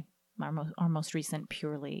probably our most recent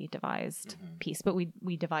purely devised piece, but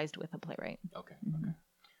we devised with a playwright. Okay.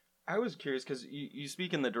 I was curious because you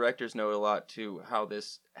speak in the director's note a lot to how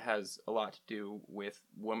this has a lot to do with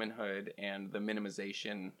womanhood and the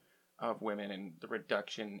minimization of women and the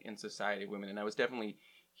reduction in society of women. And I was definitely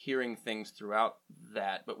hearing things throughout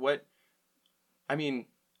that. But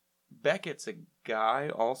Beckett's a guy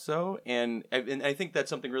also. And I think that's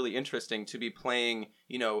something really interesting to be playing,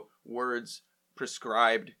 words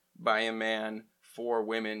prescribed by a man for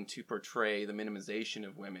women to portray the minimization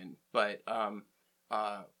of women. But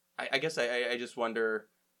I guess I just wonder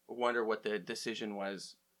what the decision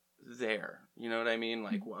was there. You know what I mean?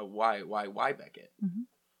 Like, why Beckett?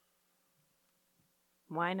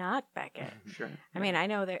 Why not Beckett? Sure. I mean, I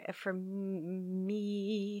know that for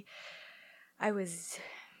me, I was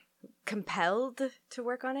compelled to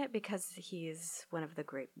work on it because he's one of the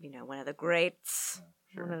greats,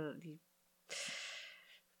 Sure. one of the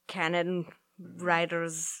canon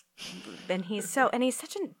writers, and he's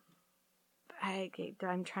such an.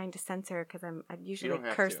 I'm trying to censor because I usually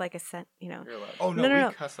curse like a You're allowed. Oh no, No.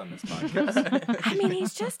 we cuss on this podcast. I mean,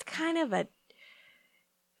 he's just kind of a.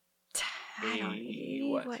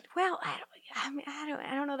 What? Well, I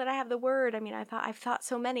don't know that I have the word. I mean, I've thought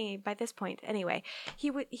so many by this point. Anyway,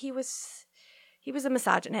 he was a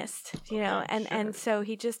misogynist, and so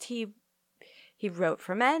he wrote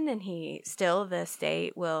for men, and the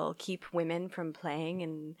state will keep women from playing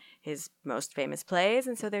in his most famous plays,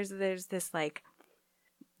 and so there's this like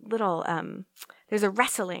little there's a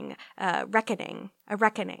reckoning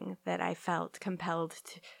that I felt compelled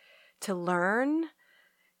to learn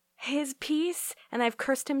his piece, and I've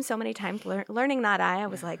cursed him so many times. Learning Not I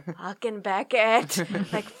was like, fucking Beckett,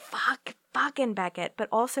 like fucking Beckett. But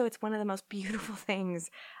also, it's one of the most beautiful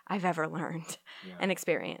things I've ever learned and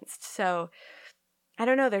experienced. So I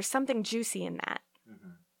don't know. There's something juicy in that.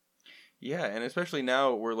 Yeah, and especially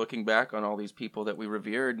now we're looking back on all these people that we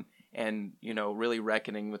revered, and really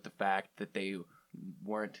reckoning with the fact that they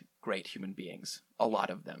weren't great human beings. A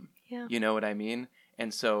lot of them. Yeah. You know what I mean?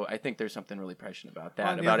 And so I think there's something really prescient about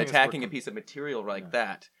that, Well, about attacking a piece of material like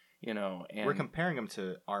that, And we're comparing them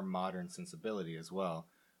to our modern sensibility as well.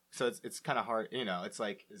 So it's kind of hard, it's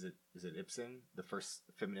like, is it Ibsen, the first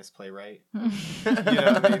feminist playwright? You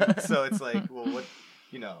know what I mean? So it's like, well, what,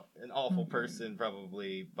 an awful person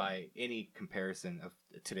probably by any comparison of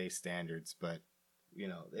today's standards, but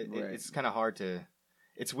it's kind of hard to.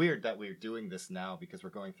 It's weird that we're doing this now because we're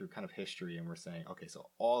going through kind of history and we're saying, okay, so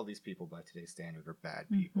all these people by today's standard are bad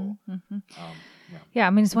people. Yeah, I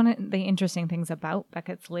mean, it's one of the interesting things about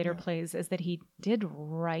Beckett's later plays is that he did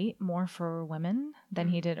write more for women than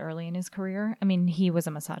he did early in his career. I mean, he was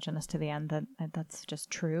a misogynist to the end. That's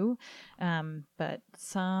just true. But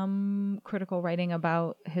some critical writing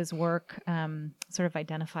about his work sort of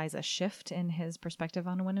identifies a shift in his perspective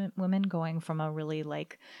on women going from a really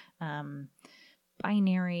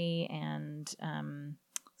binary and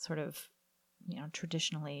sort of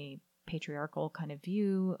traditionally patriarchal kind of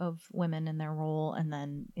view of women and their role, and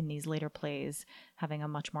then in these later plays having a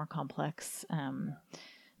much more complex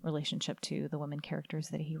relationship to the women characters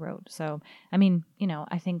that he wrote. So I mean,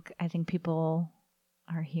 I think people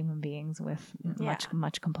are human beings with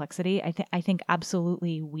much complexity. I think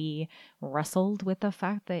absolutely we wrestled with the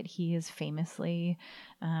fact that he is famously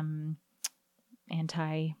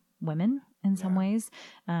anti-women in some ways.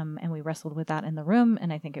 And we wrestled with that in the room.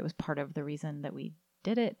 And I think it was part of the reason that we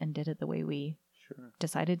did it the way we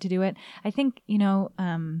decided to do it. I think,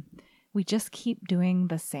 we just keep doing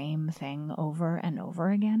the same thing over and over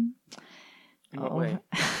again. In what way?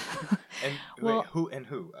 And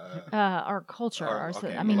who? Our culture.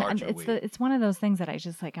 Okay, it's one of those things that I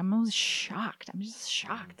just I'm always shocked. I'm just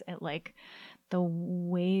shocked at the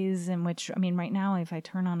ways in which, I mean, right now, if I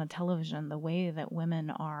turn on a television, the way that women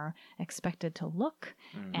are expected to look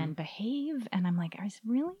and behave, and I'm like,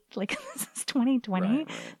 really? Like, this is 2020. Right.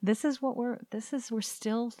 This is what we're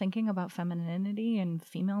still thinking about femininity and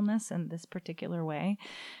femaleness in this particular way.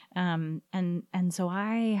 And so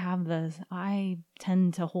I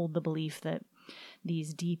tend to hold the belief that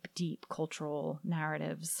these deep, deep cultural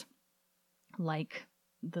narratives, like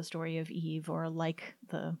the story of Eve or like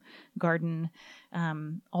the garden,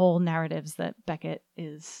 all narratives that Beckett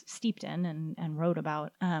is steeped in and wrote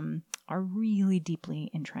about, are really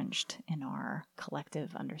deeply entrenched in our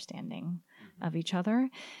collective understanding of each other.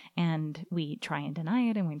 And we try and deny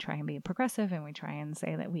it, and we try and be progressive, and we try and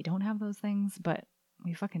say that we don't have those things, but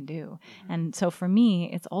we fucking do. And so for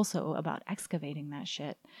me, it's also about excavating that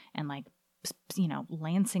shit and like, you know,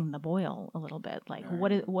 lancing the boil a little bit. Like,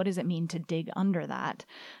 what does it mean to dig under that,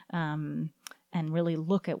 and really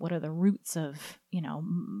look at what are the roots of, you know,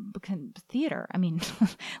 theater. I mean,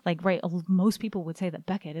 like, right, most people would say that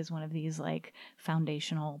Beckett is one of these like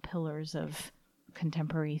foundational pillars of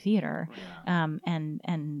contemporary theater.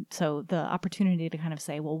 And so the opportunity to kind of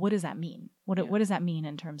say, well, what does that mean? What does that mean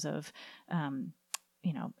in terms of,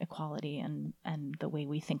 you know, equality and the way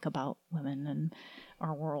we think about women and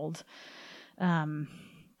our world.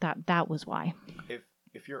 That was why.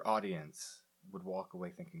 If your audience would walk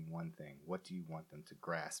away thinking one thing, what do you want them to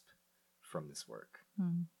grasp from this work?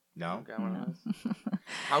 No? No.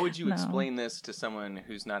 How would you explain this to someone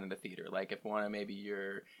who's not into theater? Like if one of maybe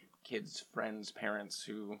your kids' friends, parents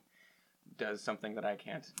who does something that I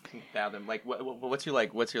can't fathom. Like what's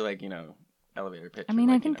your you know, elevator pitch? I mean,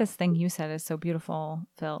 like, I think this thing you said is so beautiful,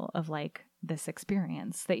 Phil, of like this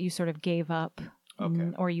experience that you sort of gave up.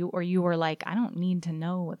 Okay. Or you were like, I don't need to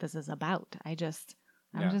know what this is about. I'm just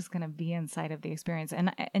going to be inside of the experience.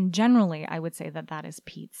 And generally, I would say that is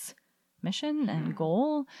Pete's mission and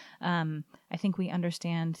goal. I think we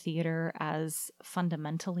understand theater as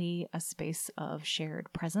fundamentally a space of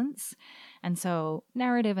shared presence. And so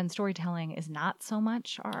narrative and storytelling is not so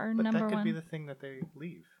much our but number one. That could be the thing that they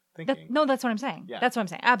leave thinking. No, that's what I'm saying. Yeah. That's what I'm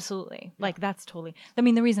saying. Absolutely. Yeah. Like, that's totally... I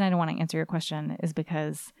mean, the reason I don't want to answer your question is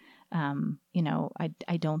because... you know,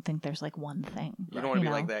 I don't think there's like one thing. You don't want to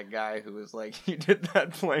be like that guy who was like, you did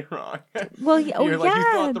that play wrong. Well, You're like, you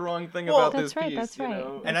thought the wrong thing about this piece. That's right. You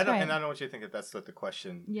know? And I don't want you to think that that's what the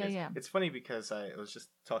question is. Yeah. It's funny because I was just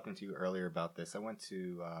talking to you earlier about this. I went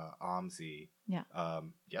to OMSI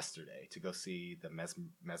yesterday to go see the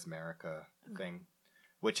Mesmerica thing,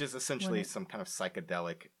 which is essentially some kind of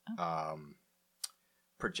psychedelic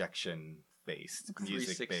projection based,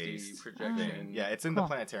 music based projection. Yeah, it's in the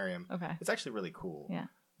planetarium. Okay. It's actually really cool. Yeah.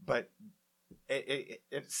 But it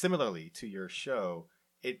similarly to your show,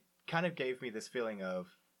 it kind of gave me this feeling of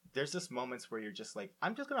there's just moments where you're just like,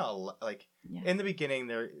 I'm just gonna like in the beginning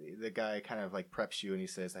the guy kind of like preps you and he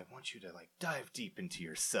says, I want you to like dive deep into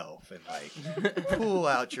yourself and like pull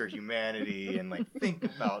out your humanity and like think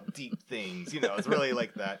about deep things. You know, it's really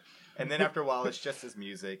like that. And then after a while it's just his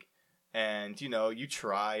music. And, you know, you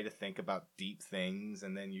try to think about deep things,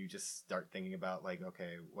 and then you just start thinking about, like,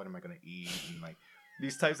 okay, what am I going to eat? And, like,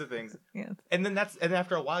 these types of things. Yeah. And then and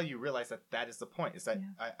after a while, you realize that is the point, is that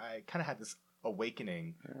I kind of had this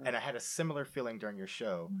awakening, and I had a similar feeling during your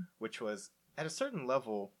show, which was, at a certain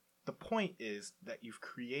level, the point is that you've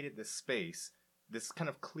created this space, this kind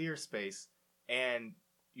of clear space, and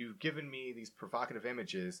you've given me these provocative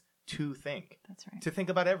images to think. That's right. To think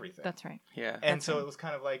about everything. That's right. Yeah. And so it was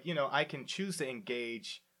kind of like, you know, I can choose to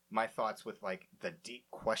engage my thoughts with like the deep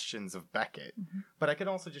questions of Beckett, but I could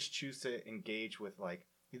also just choose to engage with like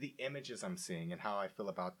the images I'm seeing and how I feel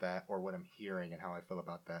about that, or what I'm hearing and how I feel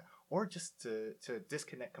about that, or just to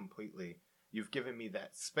disconnect completely. You've given me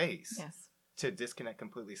that space. Yes. To disconnect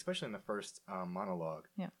completely, especially in the first monologue.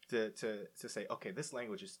 Yeah. To say, okay, this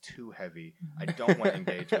language is too heavy. I don't want to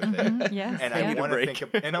engage with it. Yes. And I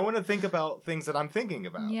want to think about things that I'm thinking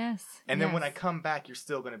about. Yes. And then when I come back, you're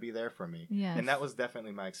still going to be there for me. Yes. And that was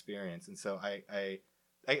definitely my experience. And so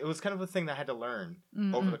it was kind of a thing that I had to learn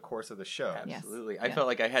over the course of the show. Absolutely. Yes. I felt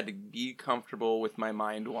like I had to be comfortable with my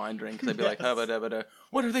mind wandering, because I'd be like,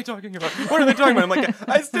 what are they talking about? What are they talking about? I'm like,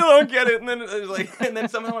 I still don't get it. And then it was like, and then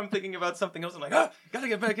somehow I'm thinking about something else. I'm like, gotta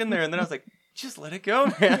get back in there. And then I was like, just let it go,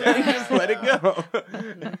 man. Just let it go.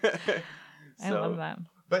 I love that.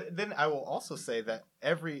 But then I will also say that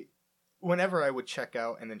whenever I would check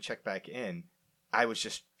out and then check back in, I was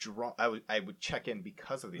just drawn. I would check in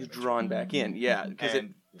because of the imagery. Drawn back in, yeah, because it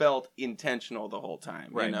felt intentional the whole time.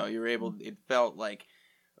 Right. You know, you were able. It felt like,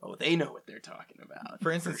 oh, they know what they're talking about.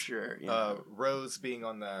 For instance, sure, Rose being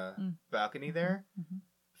on the balcony there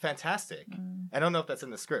fantastic. I don't know if that's in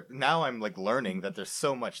the script. Now I'm like learning that there's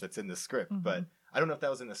so much that's in the script, but I don't know if that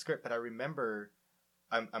was in the script. But I remember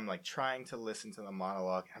I'm like trying to listen to the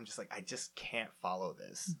monologue. I'm just like, I just can't follow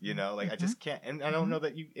this, you know, like I just can't. And I don't know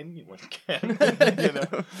that anyone can, you know.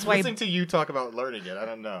 That's why listening to you talk about learning it, I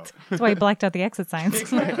don't know. That's why you blacked out the exit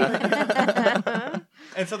signs.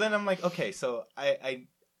 And so then I'm like, okay, so I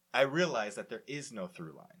realize that there is no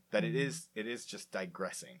through line, that it is just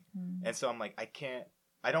digressing. And so I'm like,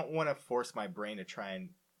 I don't want to force my brain to try and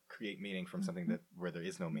create meaning from something where there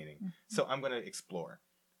is no meaning. So I'm going to explore.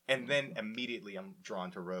 And then immediately I'm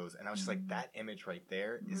drawn to Rose. And I was just like, that image right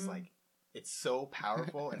there is like, it's so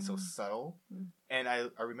powerful and so subtle. And I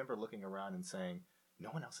remember looking around and saying, no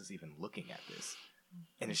one else is even looking at this.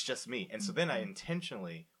 And it's just me. And so then I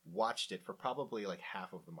intentionally watched it for probably like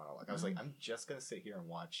half of the monologue. I was like, I'm just going to sit here and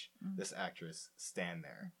watch this actress stand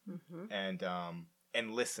there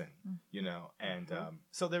and listen, you know. And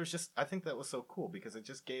so there was just, I think that was so cool because it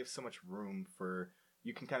just gave so much room for,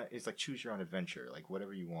 you can kind of, it's like choose your own adventure, like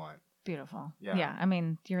whatever you want. Beautiful. Yeah. Yeah. I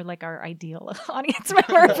mean, you're like our ideal audience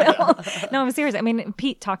member, Phil. No, I'm serious. I mean,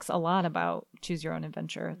 Pete talks a lot about choose your own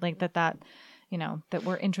adventure, like that, you know, that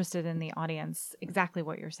we're interested in the audience, exactly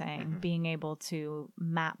what you're saying, being able to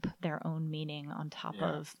map their own meaning on top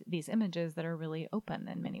of these images that are really open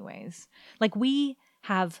in many ways. Like we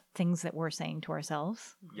have things that we're saying to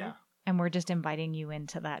ourselves. Yeah. And we're just inviting you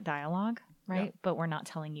into that dialogue, right? Yeah. But we're not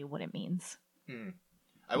telling you what it means.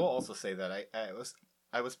 I will also say that I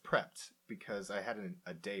was prepped because I had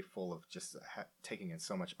a day full of just taking in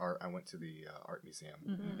so much art. I went to the art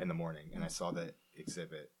museum in the morning and I saw the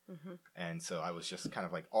exhibit. And so I was just kind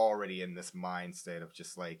of like already in this mind state of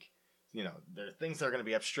just like, you know, there are things that are going to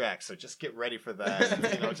be abstract. So just get ready for that.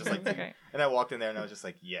 And, you know, just like, Okay. And I walked in there and I was just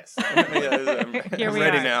like, yes. I'm Here we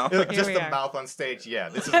ready are. now. Like, just we the are. mouth on stage. Yeah,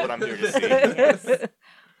 this is what I'm here to see. Yes.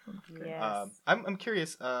 I'm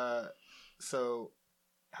curious. So,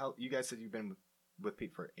 how you guys said you've been with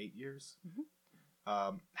Pete for 8 years?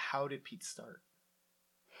 How did Pete start?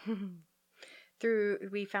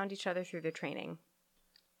 We found each other through the training.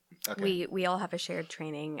 Okay. We all have a shared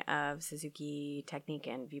training of Suzuki technique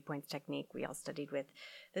and Viewpoints technique. We all studied with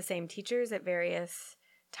the same teachers at various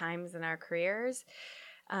times in our careers.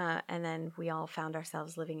 And then we all found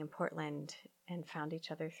ourselves living in Portland and found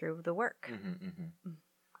each other through the work.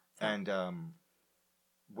 And how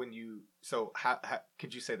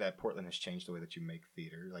could you say that Portland has changed the way that you make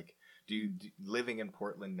theater? Like, living in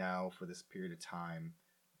Portland now for this period of time,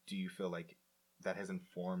 do you feel like that has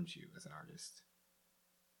informed you as an artist?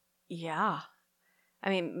 Yeah. I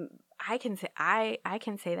mean, I can say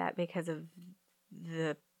that because of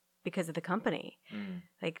the company.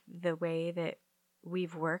 Like the way that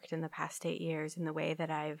we've worked in the past 8 years and the way that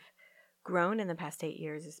I've grown in the past 8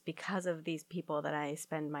 years is because of these people that I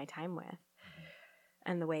spend my time with.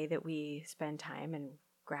 And the way that we spend time and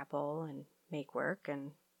grapple and make work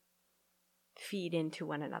and feed into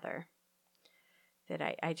one another. That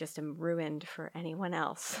I just am ruined for anyone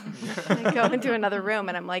else. I go into another room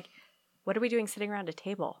and I'm like, what are we doing sitting around a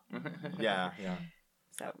table? Yeah.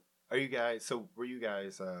 So Were you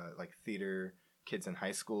guys like theater kids in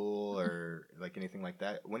high school or like anything like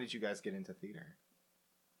that? When did you guys get into theater?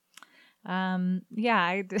 Yeah,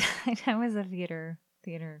 I was a theater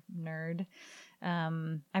nerd.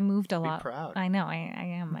 I moved a lot. Be proud. I know.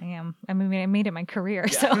 I am. I mean, I made it my career.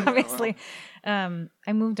 So obviously,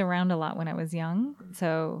 I moved around a lot when I was young.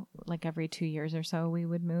 So like every 2 years or so we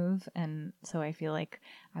would move. And so I feel like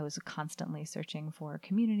I was constantly searching for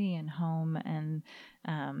community and home and,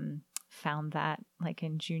 found that like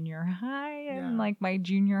in junior high and like my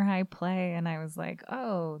junior high play. And I was like,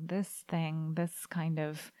 oh, this kind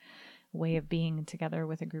of way of being together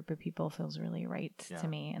with a group of people feels really right to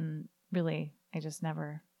me. And really, I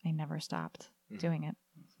never stopped doing it.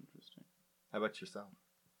 That's interesting. How about yourself?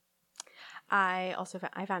 I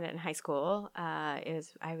found it in high school. I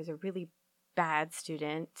was a really bad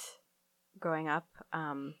student growing up.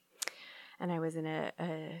 And I was in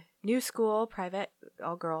a new school, private,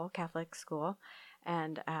 all-girl Catholic school.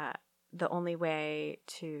 And the only way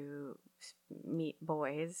to meet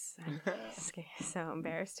boys, I'm so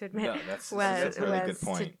embarrassed to admit, that's a really good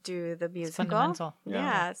point. to do the It's musical. fundamental.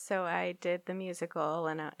 Yeah, so I did the musical,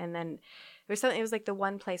 and then there was something. It was like the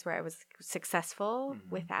one place where I was successful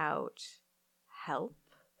without help.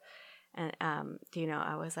 And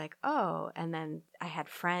I was like, oh, and then I had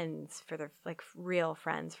friends real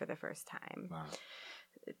friends for the first time. Wow.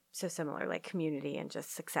 So similar, like community and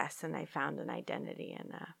just success, and I found an identity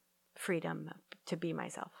and freedom to be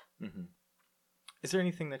myself. Is there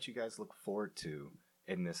anything that you guys look forward to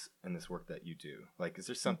in this work that you do? Like, is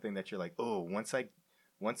there something that you're like, oh, once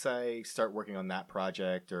once I start working on that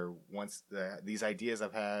project, or once these ideas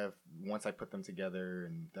once I put them together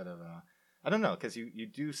and da-da-da. I don't know, because you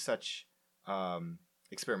do such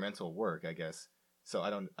experimental work, I guess.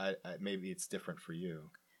 So maybe it's different for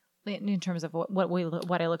you. In terms of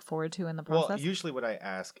what I look forward to in the process? Well, usually what I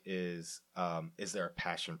ask is there a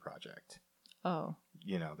passion project? Oh.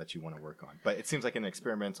 That you want to work on. But it seems like in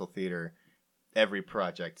experimental theater, every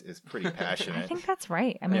project is pretty passionate. I think that's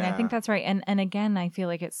right. I mean, I think that's right. And again, I feel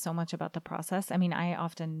like it's so much about the process. I mean, I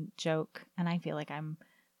often joke, and I feel like I'm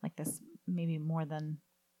like this maybe more than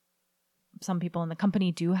some people in the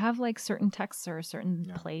company do have like certain texts or certain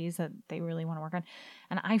plays that they really want to work on.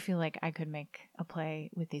 And I feel like I could make a play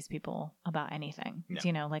with these people about anything.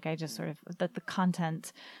 Yeah. Like I just sort of, that the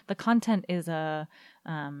content is a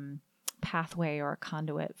pathway or a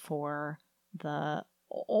conduit for the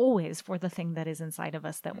thing that is inside of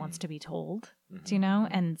us that wants to be told,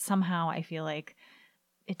 and somehow I feel like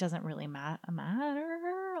it doesn't really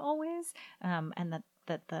matter always. And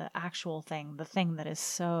that the actual thing, the thing that is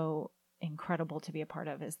so incredible to be a part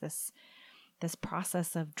of is this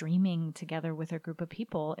process of dreaming together with a group of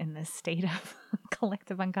people in this state of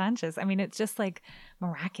collective unconscious. I mean, it's just like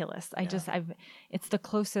miraculous. It's the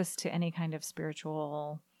closest to any kind of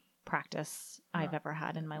spiritual practice I've ever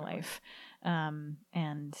had in my life.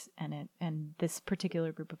 And this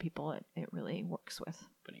particular group of people, it really works with.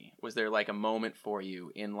 Was there like a moment for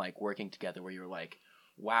you in like working together where you were like,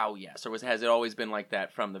 wow, yes? Or has it always been like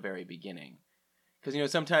that from the very beginning?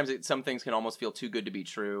 Because, sometimes some things can almost feel too good to be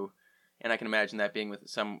true. And I can imagine that being with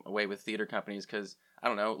some way with theater companies, because, I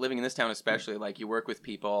don't know, living in this town especially, like you work with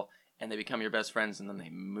people and they become your best friends and then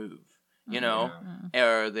they move,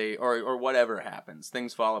 or whatever happens.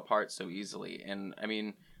 Things fall apart so easily. And, I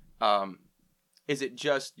mean, is it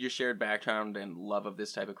just your shared background and love of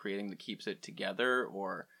this type of creating that keeps it together?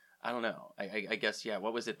 Or, I don't know. I guess,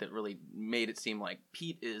 what was it that really made it seem like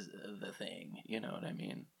Pete is the thing? You know what I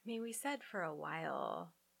mean? I mean, we said for a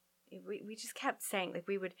while, we just kept saying, like,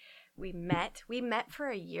 we met for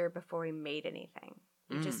a year before we made anything.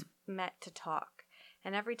 We just met to talk.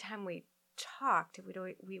 And every time we talked,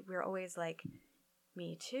 we were always like,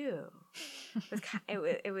 me too.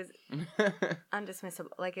 It was undismissible.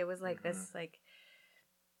 Like, it was like this, like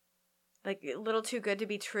a little too good to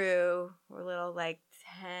be true. We're a little like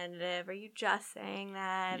tentative. Are you just saying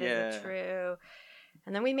that? Yeah. Is it true?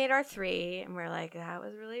 And then we made our 3, and we're like, that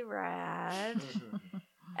was really rad.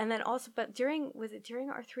 And then also, but was it during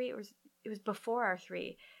our 3? It was before our 3.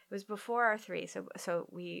 It was before our 3. So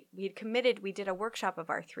we had committed. We did a workshop of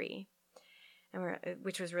our 3, and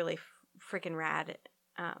which was really freaking rad.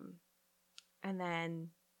 And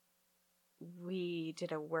then we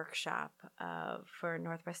did a workshop for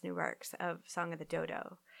Northwest New Works of Song of the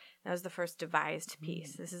Dodo. That was the first devised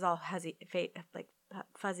piece. This is all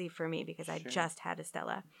fuzzy for me because I just had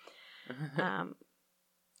Estella.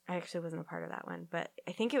 I actually wasn't a part of that one, but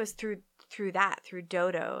I think it was through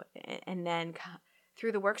Dodo, and then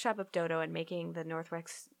through the workshop of Dodo and making the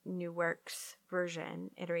Northwest New Works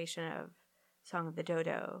iteration of Song of the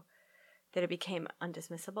Dodo, that it became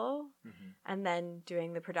undismissible. And then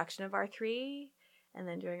doing the production of R3, and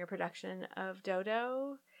then doing a production of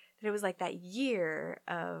Dodo, that it was like that year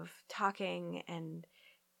of talking and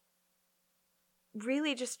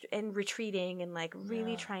really just and retreating and like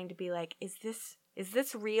really trying to be like, is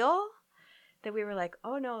this real? That we were like,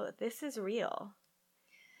 oh no, this is real.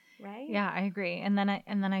 Right? Yeah, I agree. And then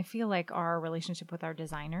I feel like our relationship with our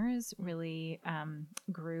designers really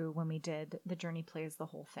grew when we did The Journey Plays the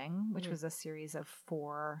Whole Thing, which was a series of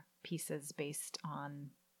 4 pieces based on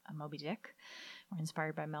Moby Dick, or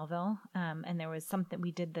inspired by Melville. And there was something,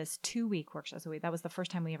 we did this 2-week workshop. So that was the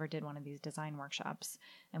first time we ever did one of these design workshops.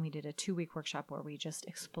 And we did a 2-week workshop where we just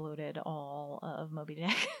exploded all of Moby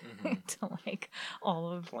Dick to like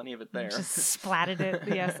all of, plenty of it there. Just splatted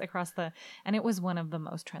it, across and it was one of the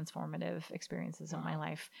most transformative experiences of my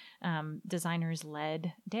life. Designers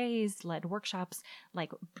led days, led workshops,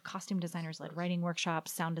 like costume designers led writing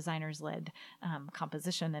workshops, sound designers led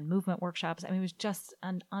composition and movement workshops. I mean, it was just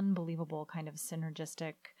an unbelievable kind of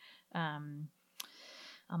synergistic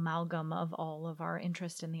amalgam of all of our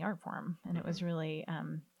interest in the art form. And it was really,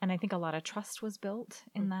 and I think a lot of trust was built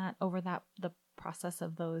in that over the process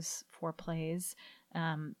of those 4 plays,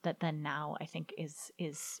 that then now I think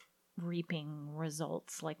is reaping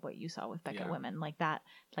results like what you saw with Beckett Women, like that,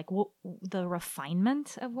 like the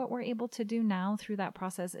refinement of what we're able to do now through that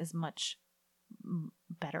process is much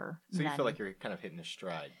better. So you feel like you're kind of hitting a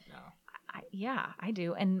stride now. I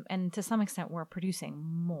do, and to some extent we're producing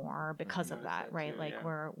more because of that, right? Like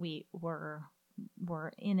we're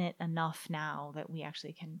we're in it enough now that we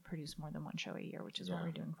actually can produce more than one show a year, which is what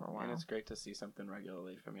we're doing for a while. And it's great to see something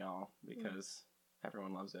regularly from y'all because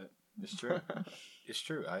everyone loves it. It's true. It's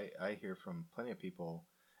true. I hear from plenty of people,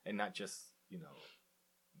 and not just,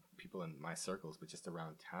 people in my circles, but just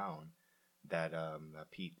around town, that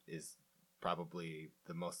Pete is probably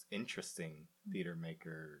the most interesting theater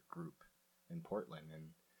maker group in Portland. And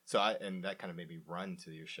so that kind of made me run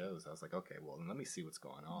to your shows. I was like, okay, well, let me see what's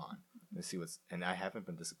going on. Let's see and I haven't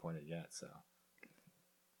been disappointed yet. So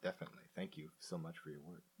definitely. Thank you so much for your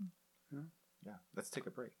work. Yeah. Let's take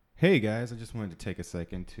a break. Hey guys, I just wanted to take a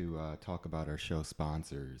second to talk about our show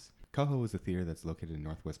sponsors. Coho is a theater that's located in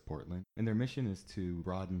Northwest Portland, and their mission is to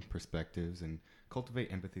broaden perspectives and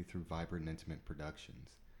cultivate empathy through vibrant and intimate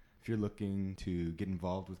productions. If you're looking to get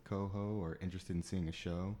involved with Coho or interested in seeing a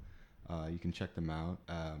show, you can check them out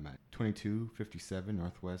at 2257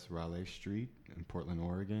 Northwest Raleigh Street in Portland,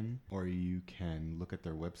 Oregon, or you can look at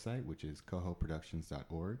their website, which is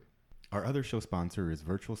cohoproductions.org. Our other show sponsor is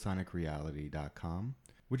virtualsonicreality.com,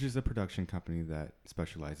 which is a production company that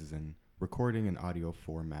specializes in recording and audio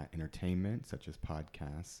format entertainment, such as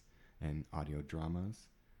podcasts and audio dramas.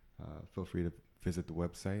 Feel free to visit the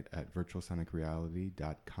website at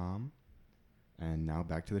virtualsonicreality.com. And now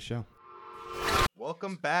back to the show.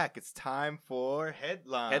 Welcome back. It's time for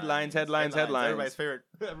headlines. Headlines.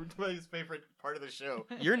 Everybody's favorite part of the show.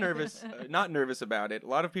 You're nervous, not nervous about it. A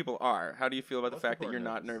lot of people are. How do you feel about Most the fact that people you're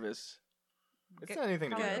are not nervous? It's not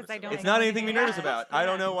anything to be Good. nervous I about. don't It's not anything to be nervous Yeah. about. I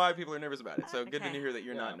don't know why people are nervous about it. So good to Okay. hear that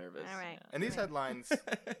you're Yeah. not nervous. All right. And these headlines,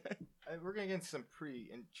 we're gonna get into some pretty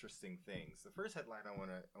interesting things. The first headline I want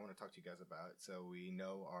to talk to you guys about, so we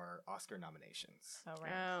know our Oscar nominations. Oh,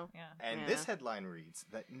 right. Oh. Yeah. And Yeah. this headline reads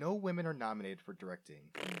that no women are nominated for directing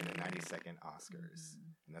in the 92nd Oscars,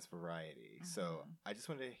 and that's Variety. So I just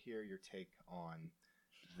wanted to hear your take on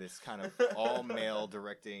this kind of all-male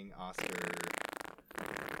directing Oscar.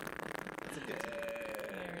 That's a good take.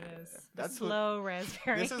 There it is. That's Slow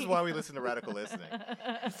raspberry. This is why we listen to Radical Listening.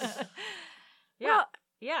 Yeah.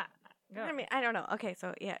 Yeah. Go. I mean, I don't know. Okay,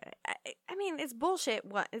 so yeah, I mean, it's bullshit.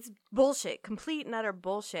 What? It's bullshit, complete and utter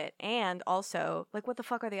bullshit. And also, like, what the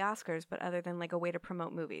fuck are the Oscars? But other than like a way to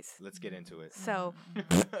promote movies. Let's get into it. So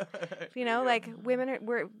like,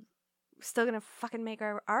 we're still gonna fucking make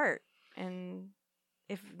our art, and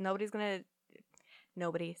if nobody's gonna.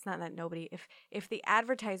 Nobody. It's not that nobody. If the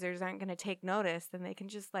advertisers aren't going to take notice, then they can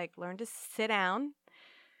just like learn to sit down,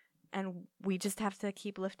 and we just have to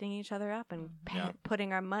keep lifting each other up and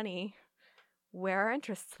putting our money where our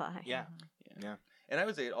interests lie. Yeah. Yeah. And I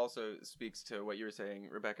would say it also speaks to what you were saying,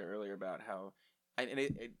 Rebecca, earlier about how,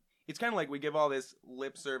 it's kind of like we give all this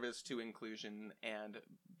lip service to inclusion and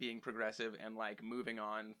being progressive and like moving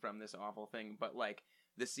on from this awful thing, but like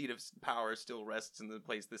the seat of power still rests in the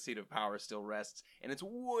place the seat of power still rests, and it's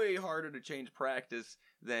way harder to change practice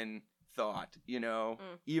than thought,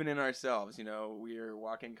 even in ourselves, we are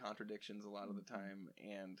walking contradictions a lot of the time,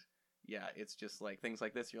 and yeah, it's just like things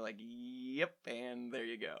like this, you're like, yep, and there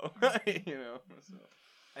you go. So.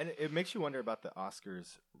 And it makes you wonder about the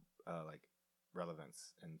Oscars like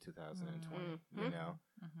relevance in 2020,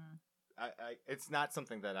 it's not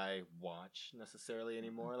something that I watch necessarily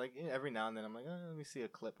anymore. Like every now and then I'm like, let me see a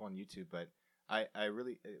clip on YouTube, but I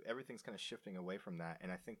really, everything's kind of shifting away from that.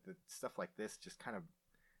 And I think that stuff like this just kind of,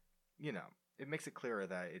 it makes it clearer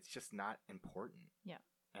that it's just not important. Yeah.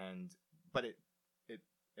 But it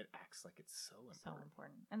acts like it's so important. So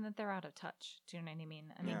important. And that they're out of touch. Do you know what I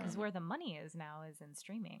mean? I mean, because where the money is now is in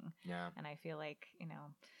streaming. Yeah. And I feel like,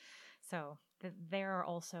 so they're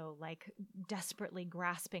also like desperately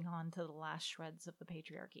grasping on to the last shreds of the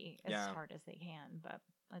patriarchy as hard as they can. But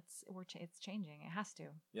it's changing. It has to.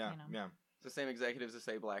 Yeah. Yeah. It's the same executives that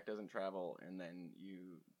say black doesn't travel, and then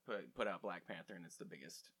you put out Black Panther, and it's the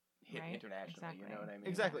biggest hit internationally. Exactly. You know what I mean?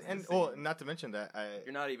 Exactly. And not to mention that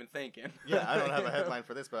you're not even thinking. Yeah, I don't have a headline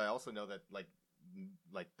for this, but I also know that like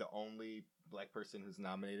the only black person who's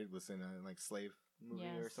nominated was in a like slave movie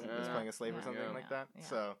or something. Was playing a slave or something like that. Yeah.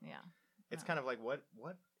 So yeah. It's kind of like what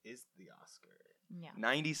is the Oscar? Yeah.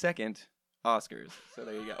 92nd Oscars. So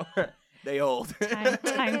there you go. They old.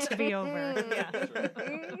 Time to be over.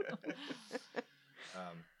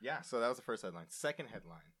 Yeah. So that was the first headline. Second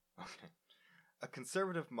headline. Okay. A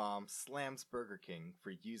conservative mom slams Burger King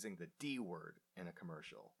for using the D word in a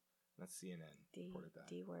commercial. That's CNN reported that.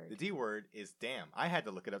 D word. The D word is damn. I had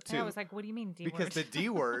to look it up too. I was like, what do you mean D word? Because the D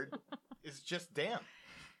word is just damn.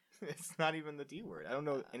 It's not even the D word. I don't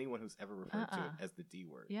know anyone who's ever referred to it as the D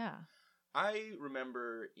word. Yeah. I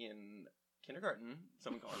remember in kindergarten,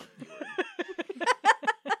 someone called it the D word.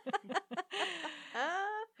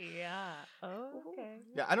 Yeah. Oh, okay.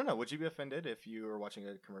 Yeah, I don't know. Would you be offended if you were watching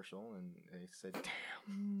a commercial and they said,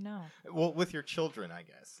 damn? No. Well, with your children, I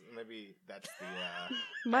guess. Maybe that's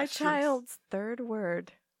the... My asterisk. child's third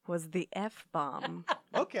word was the F-bomb.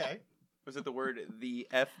 Okay. Was it the word the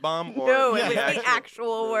F-bomb? Or No, it Yeah. was the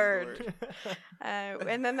actual the word.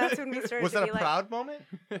 And then that's when we started Was to that be a like, proud moment?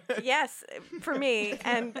 yes, for me.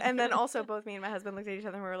 And then also both me and my husband looked at each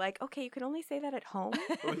other and we were like, okay, you can only say that at home.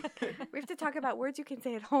 We have to talk about words you can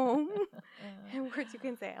say at home and words you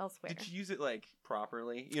can say elsewhere. Did you use it like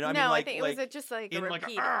properly? You know, I No, mean, like, I think it was just like a in like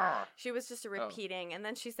repeat. "Arr!" She was just a repeating, and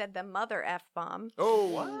then she said the mother F-bomb. Oh,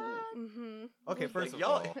 what? Mm-hmm. Okay, first of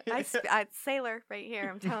y'all- all, I sailor right here.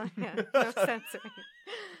 I'm telling you, no censoring.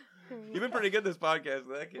 You've been pretty good this podcast,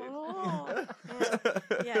 that kid. Oh,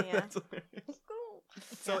 yeah. That's hilarious.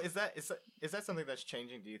 so is that something that's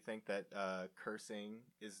changing? Do you think that cursing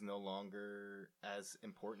is no longer as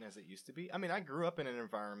important as it used to be? I mean, I grew up in an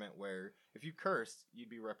environment where if you cursed, you'd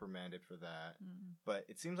be reprimanded for that. Mm. But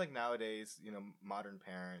it seems like nowadays, modern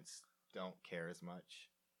parents don't care as much.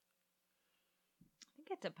 I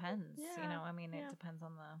think it depends. Yeah, I mean, it yeah. depends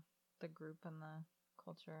on the group and the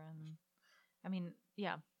culture, and I mean,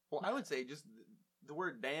 yeah. Well, I would say just the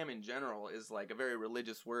word damn in general is like a very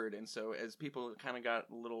religious word. And so as people kind of got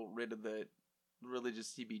a little rid of the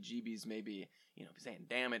religious CBGBs, maybe, saying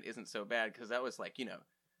damn it isn't so bad. Because that was like,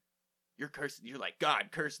 you're cursing. You're like, God,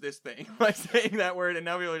 curse this thing by saying that word. And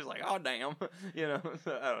now people are just like, oh, damn.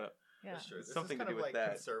 So I don't know. Yeah. That's true. This Something is to kind do of with like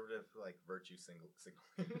that. conservative, like virtue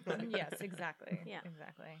signaling. Yes, exactly. Yeah.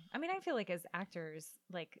 Exactly. I mean, I feel like as actors,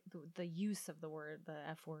 like the use of the word, the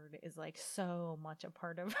F word, is like so much a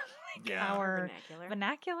part of like Yeah. our vernacular.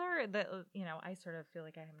 vernacular that I sort of feel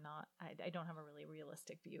like I am not. I don't have a really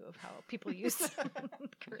realistic view of how people use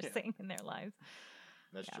cursing in their lives.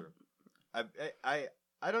 That's Yeah. true.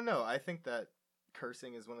 I don't know. I think that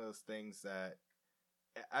cursing is one of those things that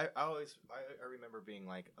I remember being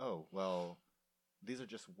like, oh, well, these are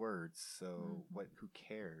just words, so who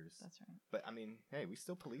cares? That's right. But I mean, hey, we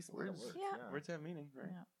still police a lot of Words. words. Yeah. Words have meaning, right?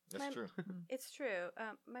 Yeah. That's My- true. It's true.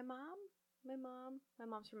 My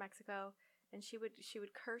mom's from Mexico, and she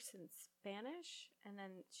would curse in Spanish, and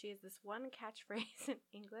then she has this one catchphrase in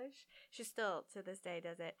English. She still to this day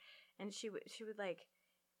does it, and she would like.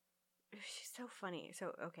 She's so funny.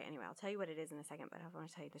 So okay, anyway, I'll tell you what it is in a second, but I want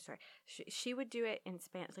to tell you the story. She would do it in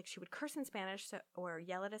Spanish, like she would curse in Spanish, or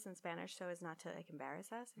yell at us in Spanish, so as not to like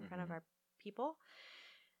embarrass us in front of our people.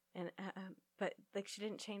 And but like she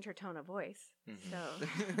didn't change her tone of voice, so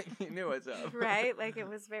You knew what's up. right, like it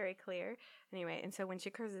was very clear. Anyway, and so when she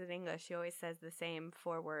curses in English, she always says the same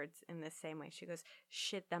 4 words in the same way. She goes,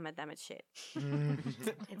 "Shit, damn it, shit."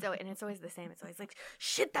 and it's always the same. It's always like,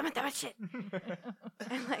 "Shit, damn it, shit."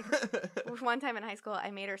 And like one time in high school,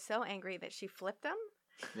 I made her so angry that she flipped them.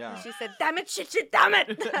 Yeah. She said, "Damn it, shit, damn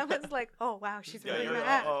it." I was like, "Oh wow, she's Yeah, really you're-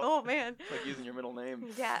 mad." oh. Oh man. It's like using your middle name.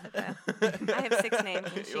 Yeah, I have 6 names,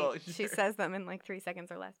 and Well, she says them in like 3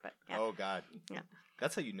 seconds or less. But yeah. Oh God. Yeah.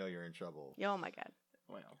 That's how you know you're in trouble. Oh my god.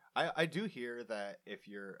 Well, I do hear that if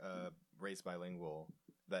you're raised bilingual,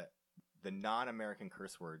 that the non-American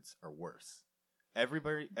curse words are worse.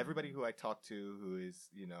 Everybody who I talk to who is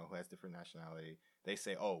who has different nationality, they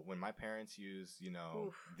say, oh, when my parents use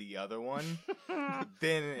Oof. the other one,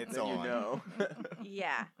 then it's then on.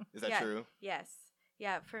 Yeah. Is that Yeah. true? Yes.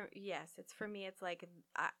 Yeah. It's for me. It's like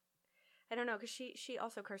I don't know, because she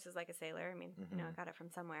also curses like a sailor. I mean, I got it from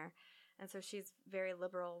somewhere, and so she's very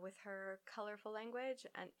liberal with her colorful language,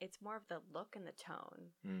 and it's more of the look and the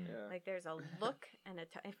tone. yeah. Like there's a look and a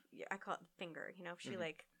tone. I call it the finger. If she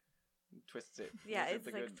like. Twists it. Yeah, Gives it's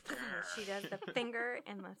it like the good- she does the finger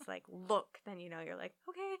and let's like look. Then you're like,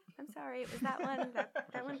 okay, I'm sorry, it was that one.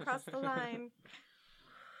 That one crossed the line.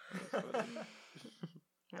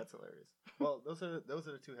 That's hilarious. Well, those are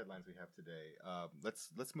the 2 headlines we have today.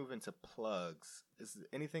 Let's move into plugs. Is there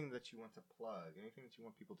anything that you want to plug? Anything that you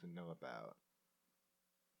want people to know about?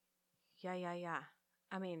 Yeah.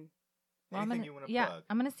 I mean, Well, Anything you want to yeah, plug?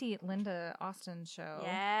 I'm gonna see Linda Austin's show.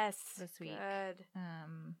 yes, this week. Good.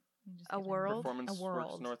 Let me just A get her- World? Performance A Works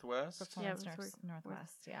World. Northwest. Performance Yeah, North-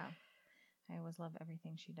 Northwest. Yeah, I always love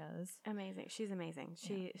everything she does. Amazing. She's amazing.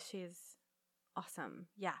 She's awesome.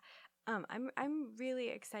 Yeah. I'm really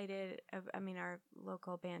excited. I mean, our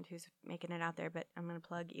local band who's making it out there, but I'm gonna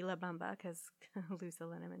plug Ila Bamba because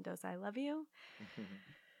Lucilla Mendoza, I love you.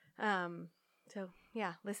 So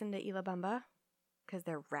yeah, listen to Ila Bamba because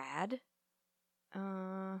they're rad.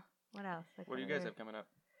 What else? Like, What do you guys have coming up?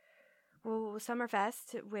 Well,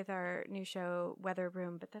 Summerfest with our new show Weather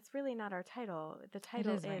Room, but that's really not our title. The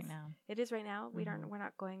title is right now. It is right now. We're Mhm.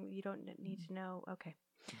 not going. You don't need to know. Okay.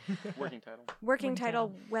 Working title. Working Working title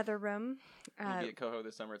title. Weather Room. We'll be at Coho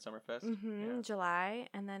this summer at Summerfest. Yeah. July,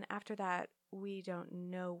 and then after that, we don't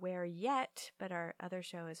know where yet. But our other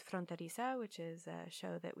show is Fronteriza, which is a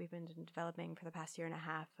show that we've been developing for the past year and a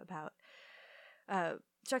half about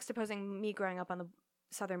juxtaposing me growing up on the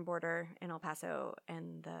southern border in El Paso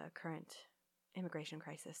and the current immigration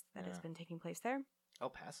crisis that has Yeah. been taking place there. El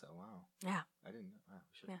Paso, wow. Yeah, I didn't know. Wow,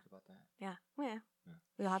 we should Yeah. talk about that. yeah, well, Yeah.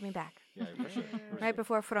 you'll have me back. Yeah, we should. We Right should.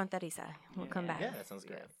 before Fronteriza, we'll come back. Yeah, that sounds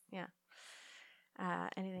great. Yeah.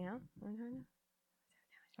 Anything else?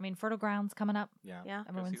 I mean, Fertile Ground's coming up. Yeah. Yeah.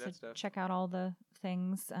 Everyone see that should stuff. check out all the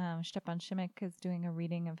things. Stepan Shimmick is doing a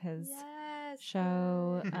reading of his Yes.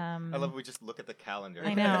 show. I love we just look at the calendar.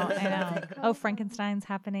 I know. That's Oh, Frankenstein's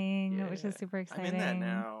happening, which Yeah. is super I'm exciting. in that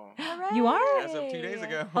now. You are? As of 2 days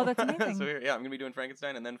ago. Oh, that's amazing. So yeah, I'm gonna be doing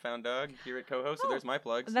Frankenstein and then Found Dog here at Coho. So Oh. there's my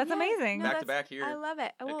plugs. That's amazing. Back to back here I love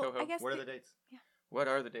it. Well, Coho. I guess What are the dates? What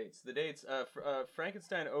are the dates? The dates.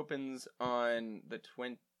 Frankenstein opens on the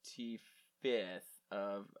 25th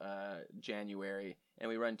of January, and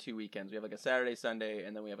we run 2 weekends. We have like a Saturday, Sunday,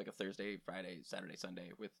 and then we have like a Thursday, Friday, Saturday,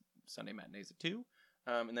 Sunday with Sunday matinees at 2.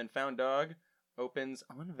 And then Found Dog opens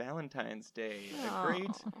on Valentine's Day. A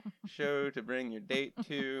great show to bring your date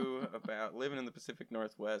to about living in the Pacific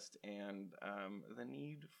Northwest and the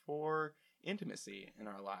need for intimacy in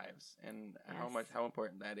our lives and Yes. how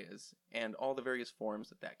important that is and all the various forms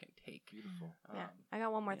that can take. Beautiful. Yeah. I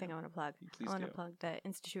got one more yeah. thing I want to plug. Please I want do. to plug the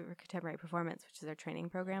Institute for Contemporary Performance, which is our training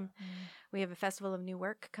program. Mm. We have a Festival of New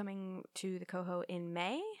Work coming to the Coho in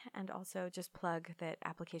May, and also just plug that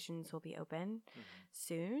applications will be open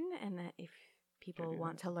soon, and that if people do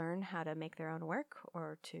want that. to learn how to make their own work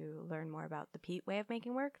or to learn more about the Pete way of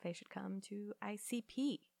making work, they should come to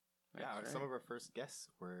ICP. Yeah, That's some right. of our first guests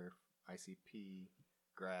were ICP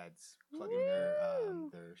grads plugging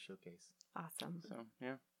their showcase. Awesome. So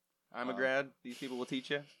yeah, I'm a grad. These people will teach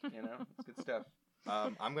you. You know, it's good stuff.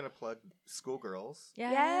 I'm gonna plug Schoolgirls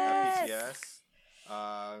Yes. at Yes.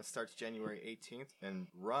 PTS. Starts January 18th and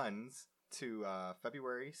runs to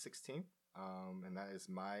February 16th. And that is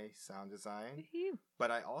my sound design.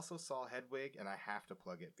 But I also saw Hedwig, and I have to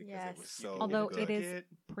plug it because it was Yes. so Although good. it is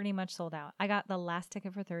pretty much sold out. I got the last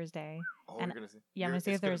ticket for Thursday. Oh, and- you're gonna see. Yeah, I'm gonna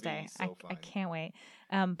see it it's gonna be Thursday. so I fun. can't wait.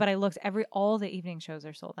 But I looked all the evening shows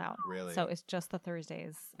are sold out. Really? So it's just the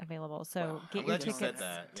Thursdays available. So Wow. get I'm your glad you said tickets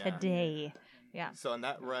that. Yeah. today. Yeah, So and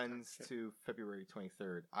that runs to February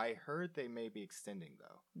 23rd. I heard they may be extending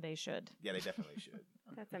though. they should. Yeah, they definitely should.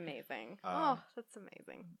 That's amazing. Um, That's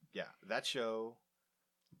amazing. Yeah, that show.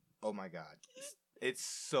 Oh my god, it's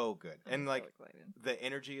so good, and like the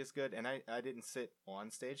energy is good. And I didn't sit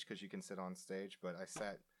on stage because you can sit on stage, but I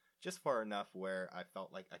sat just far enough where I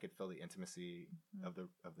felt like I could feel the intimacy of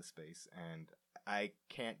the space. And I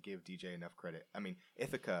can't give DJ enough credit. I mean,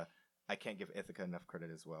 Ithaca. I can't give Ithaca enough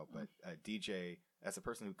credit as well. But DJ, as a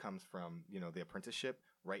person who comes from the apprenticeship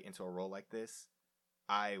right into a role like this,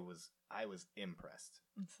 I was impressed.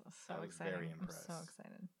 It's so I was exciting. very I'm impressed. so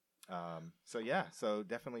excited. So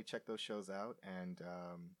definitely check those shows out and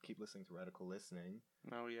keep listening to Radical Listening.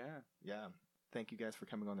 Oh yeah. Yeah. Thank you guys for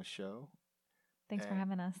coming on the show. Thanks for And-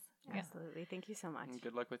 having us. Yeah. Absolutely. Thank you so much. And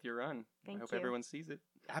good luck with your run. Thank I hope you. everyone sees it.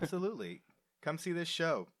 Absolutely. Come see this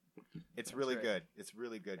show. It's That's really right. good. It's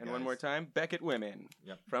really good, And guys. one more time, Beckett Women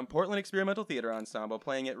Yep. from Portland Experimental Theater Ensemble,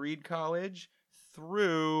 playing at Reed College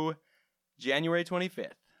through January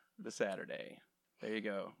 25th, the Saturday. There you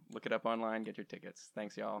go. Look it up online. Get your tickets.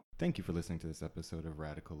 Thanks, y'all. Thank you for listening to this episode of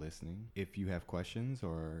Radical Listening. If you have questions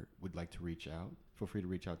or would like to reach out, feel free to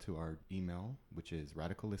reach out to our email, which is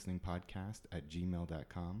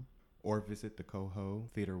radicallisteningpodcast@gmail.com, or visit the Coho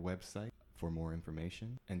Theater website for more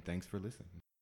information. And thanks for listening.